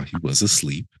him while he was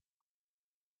asleep.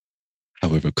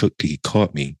 However, Cookie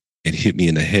caught me and hit me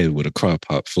in the head with a crock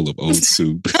pot full of old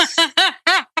soup.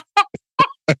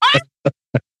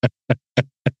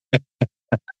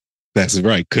 That's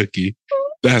right, Cookie.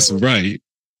 That's right.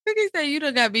 Cookie said you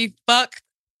done got me fucked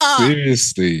up.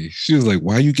 Seriously. She was like,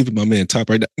 why are you giving my man top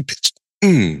right now?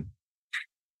 Bitch.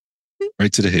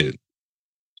 Right to the head.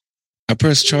 I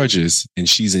pressed charges and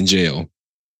she's in jail.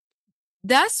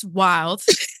 That's wild.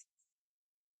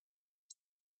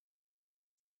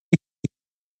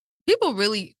 People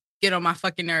really get on my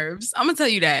fucking nerves. I'm gonna tell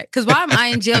you that. Because why am I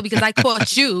in jail? Because I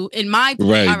caught you in my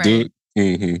right, all right. Dude.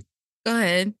 Mm-hmm. Go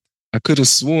ahead. I could have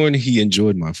sworn he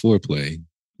enjoyed my foreplay,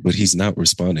 but he's not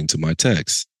responding to my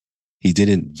texts. He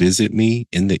didn't visit me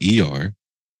in the ER.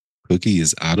 Cookie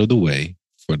is out of the way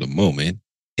for the moment,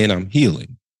 and I'm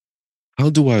healing. How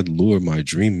do I lure my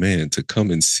dream man to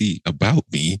come and see about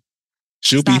me?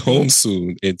 She'll be home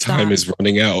soon and time is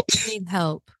running out. You need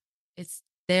help. It's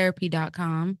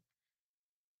therapy.com.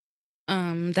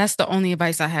 That's the only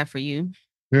advice I have for you.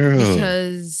 Girl,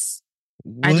 because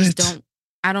what?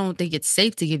 I don't think it's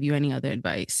safe to give you any other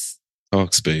advice.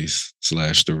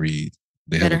 Talkspace/The Read.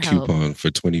 They Better have a coupon help.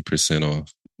 for 20%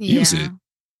 off. Yeah. Use it.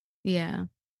 Yeah.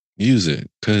 Use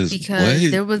it. Because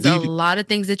there was a lot of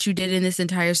things that you did in this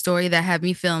entire story that had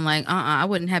me feeling like, I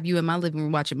wouldn't have you in my living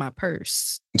room watching my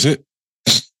purse.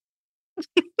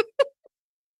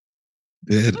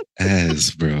 Dead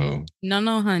ass, bro.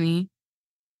 No, honey.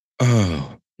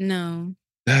 Oh. No.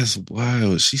 That's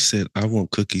wild. She said, I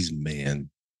want Cookie's man.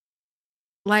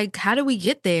 Like, how did we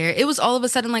get there? It was all of a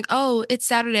sudden like, oh, it's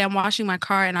Saturday. I'm washing my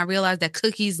car and I realized that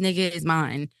Cookie's nigga is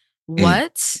mine.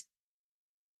 What?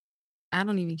 I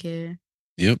don't even care.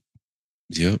 Yep.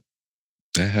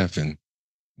 That happened.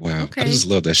 Wow. Okay. I just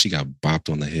love that she got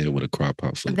bopped on the head with a crock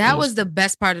pot full of That was the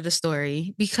best part of the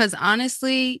story because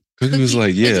honestly, Cookie was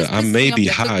like, yeah, I may be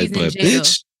high, but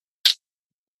bitch.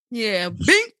 Yeah,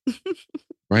 bing.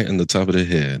 Right on the top of the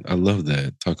head. I love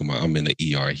that. Talking about I'm in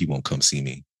the ER. He won't come see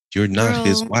me. You're not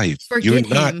his wife. You're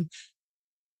not.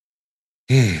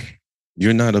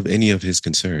 You're not of any of his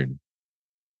concern.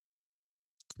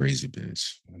 Crazy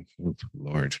bitch. Oh,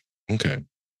 Lord. Okay.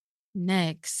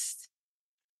 Next.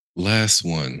 Last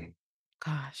one.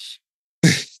 Gosh.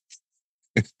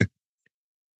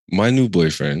 My new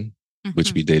boyfriend,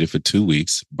 which we dated for 2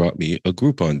 weeks, brought me a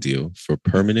Groupon deal for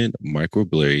permanent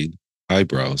microblade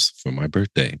eyebrows for my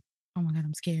birthday. Oh my God,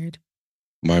 I'm scared.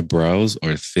 My brows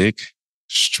are thick,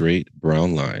 straight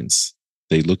brown lines.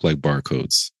 They look like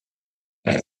barcodes.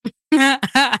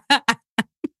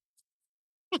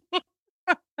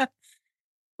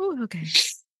 Ooh, okay.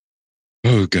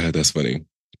 Oh God, that's funny.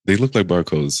 They look like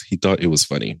barcodes. He thought it was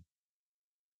funny.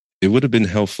 It would have been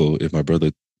helpful if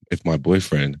my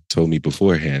boyfriend told me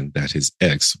beforehand that his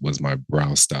ex was my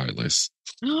brow stylist.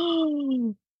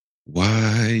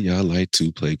 Why y'all like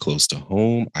to play close to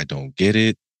home? I don't get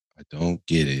it.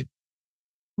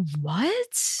 What?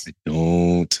 I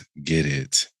don't get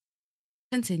it.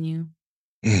 Continue.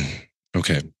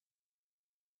 Okay.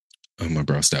 My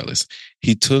brow stylist.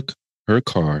 He took her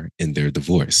car in their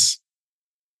divorce.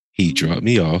 He dropped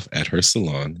me off at her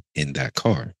salon in that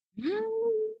car.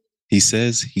 He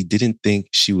says he didn't think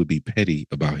she would be petty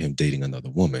about him dating another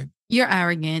woman. You're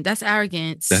arrogant. That's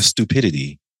arrogance. That's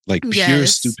stupidity. Like pure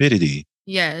stupidity.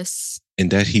 Yes.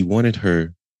 And that he wanted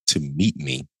her to meet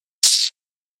me.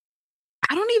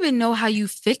 I don't even know how you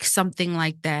fix something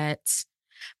like that.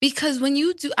 Because when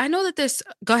you do, I know that there's,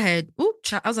 go ahead. Ooh,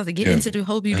 I was about to get into the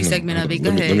whole beauty segment of it.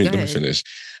 Go ahead. Let me finish.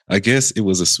 I guess it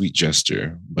was a sweet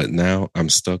gesture, but now I'm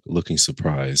stuck looking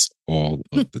surprised all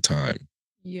of the time.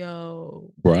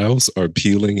 Yo. Brows are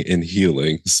peeling and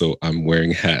healing, so I'm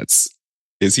wearing hats.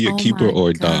 Is he a keeper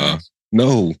or nah?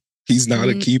 No, he's not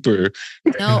a keeper.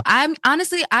 No, I'm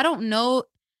honestly, I don't know.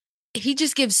 He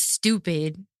just gives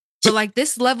stupid. But like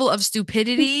this level of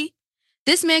stupidity,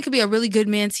 this man could be a really good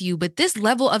man to you, but this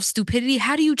level of stupidity,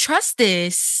 how do you trust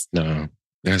this? No,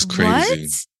 that's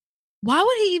crazy. What? Why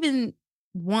would he even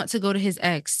want to go to his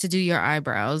ex to do your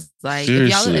eyebrows? Like,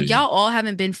 Seriously. if y'all all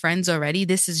haven't been friends already,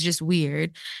 this is just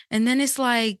weird. And then it's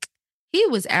like, he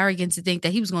was arrogant to think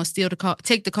that he was going to steal the car,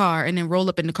 take the car, and then roll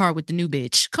up in the car with the new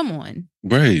bitch. Come on.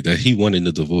 Right, that he wanted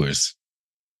the divorce.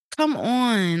 Come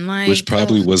on. Like, which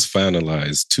probably was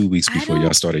finalized 2 weeks before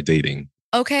y'all started dating.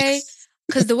 Okay.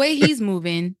 Because the way he's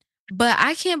moving, but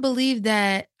I can't believe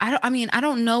that. I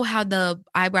don't know how the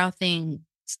eyebrow thing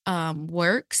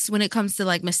works when it comes to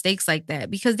like mistakes like that,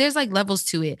 because there's like levels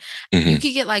to it. You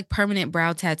could get like permanent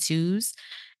brow tattoos,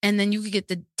 and then you could get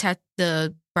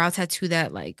the brow tattoo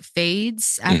that like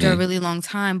fades after a really long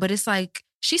time. But it's like,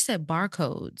 she said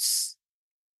barcodes.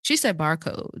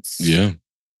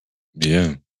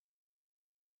 Yeah.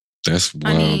 That's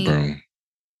wild, bro.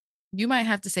 You might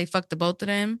have to say fuck the both of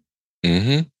them.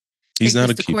 He's not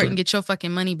a keeper. Court and get your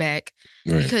fucking money back,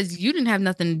 right? Because you didn't have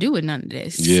nothing to do with none of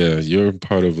this. Yeah, you're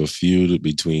part of a feud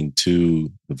between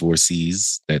two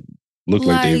divorcees that look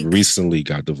like they recently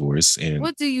got divorced. And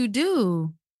what do you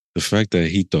do? The fact that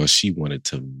he thought she wanted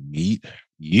to meet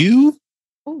you.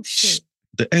 Oh shit!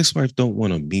 The ex-wife don't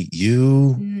want to meet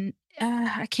you.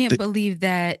 I can't believe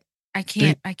that. I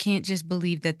can't just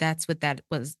believe that that's what that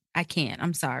was. I can't.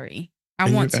 I'm sorry.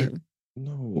 I want to.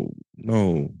 No.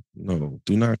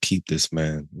 Do not keep this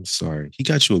man. I'm sorry. He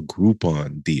got you a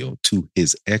Groupon deal to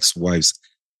his ex-wife's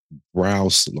brow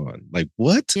salon. Like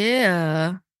what?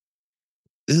 Yeah.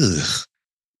 Ugh.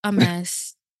 A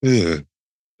mess. Ugh.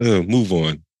 Move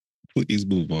on. Please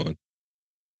move on.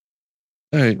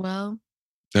 All right. Well,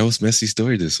 that was Messy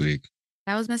Story this week.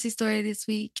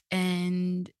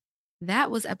 And that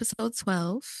was episode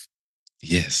 12.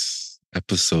 Yes.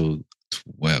 Episode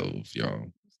 12,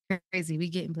 y'all. Crazy. We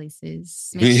getting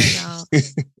places.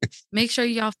 Make sure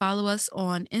y'all follow us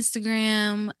on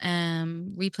Instagram,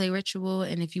 Replay Ritual.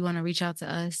 And if you want to reach out to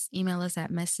us, email us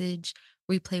at message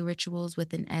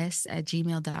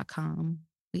replayrituals@gmail.com.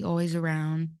 We always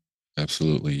around.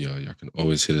 Absolutely, y'all. Y'all can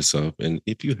always hit us up. And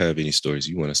if you have any stories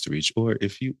you want us to reach, or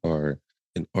if you are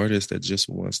an artist that just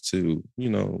wants to,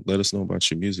 let us know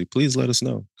about your music, please let us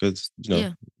know. Because,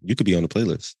 you could be on the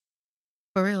playlist.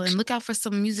 For real. And look out for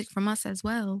some music from us as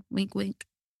well. Wink, wink.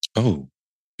 Oh,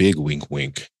 big wink,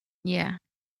 wink. Yeah.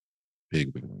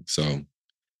 Big wink, wink. So,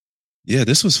 yeah,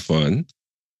 this was fun.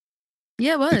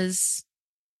 Yeah, it was.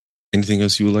 Anything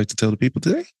else you would like to tell the people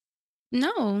today?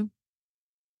 No.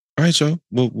 All right, y'all.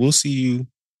 Well, we'll see you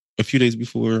a few days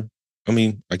before.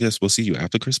 I guess we'll see you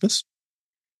after Christmas.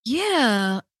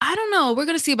 Yeah. I don't know. We're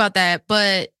going to see about that.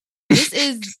 But this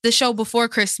is the show before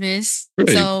Christmas. Right.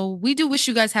 So we do wish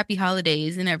you guys happy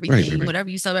holidays and everything. Right. Whatever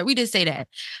you celebrate. We did say that.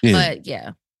 Yeah. But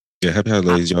yeah. Yeah. Happy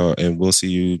holidays, y'all. And we'll see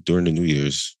you during the New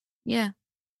Year's. Yeah.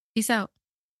 Peace out.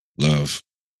 Love.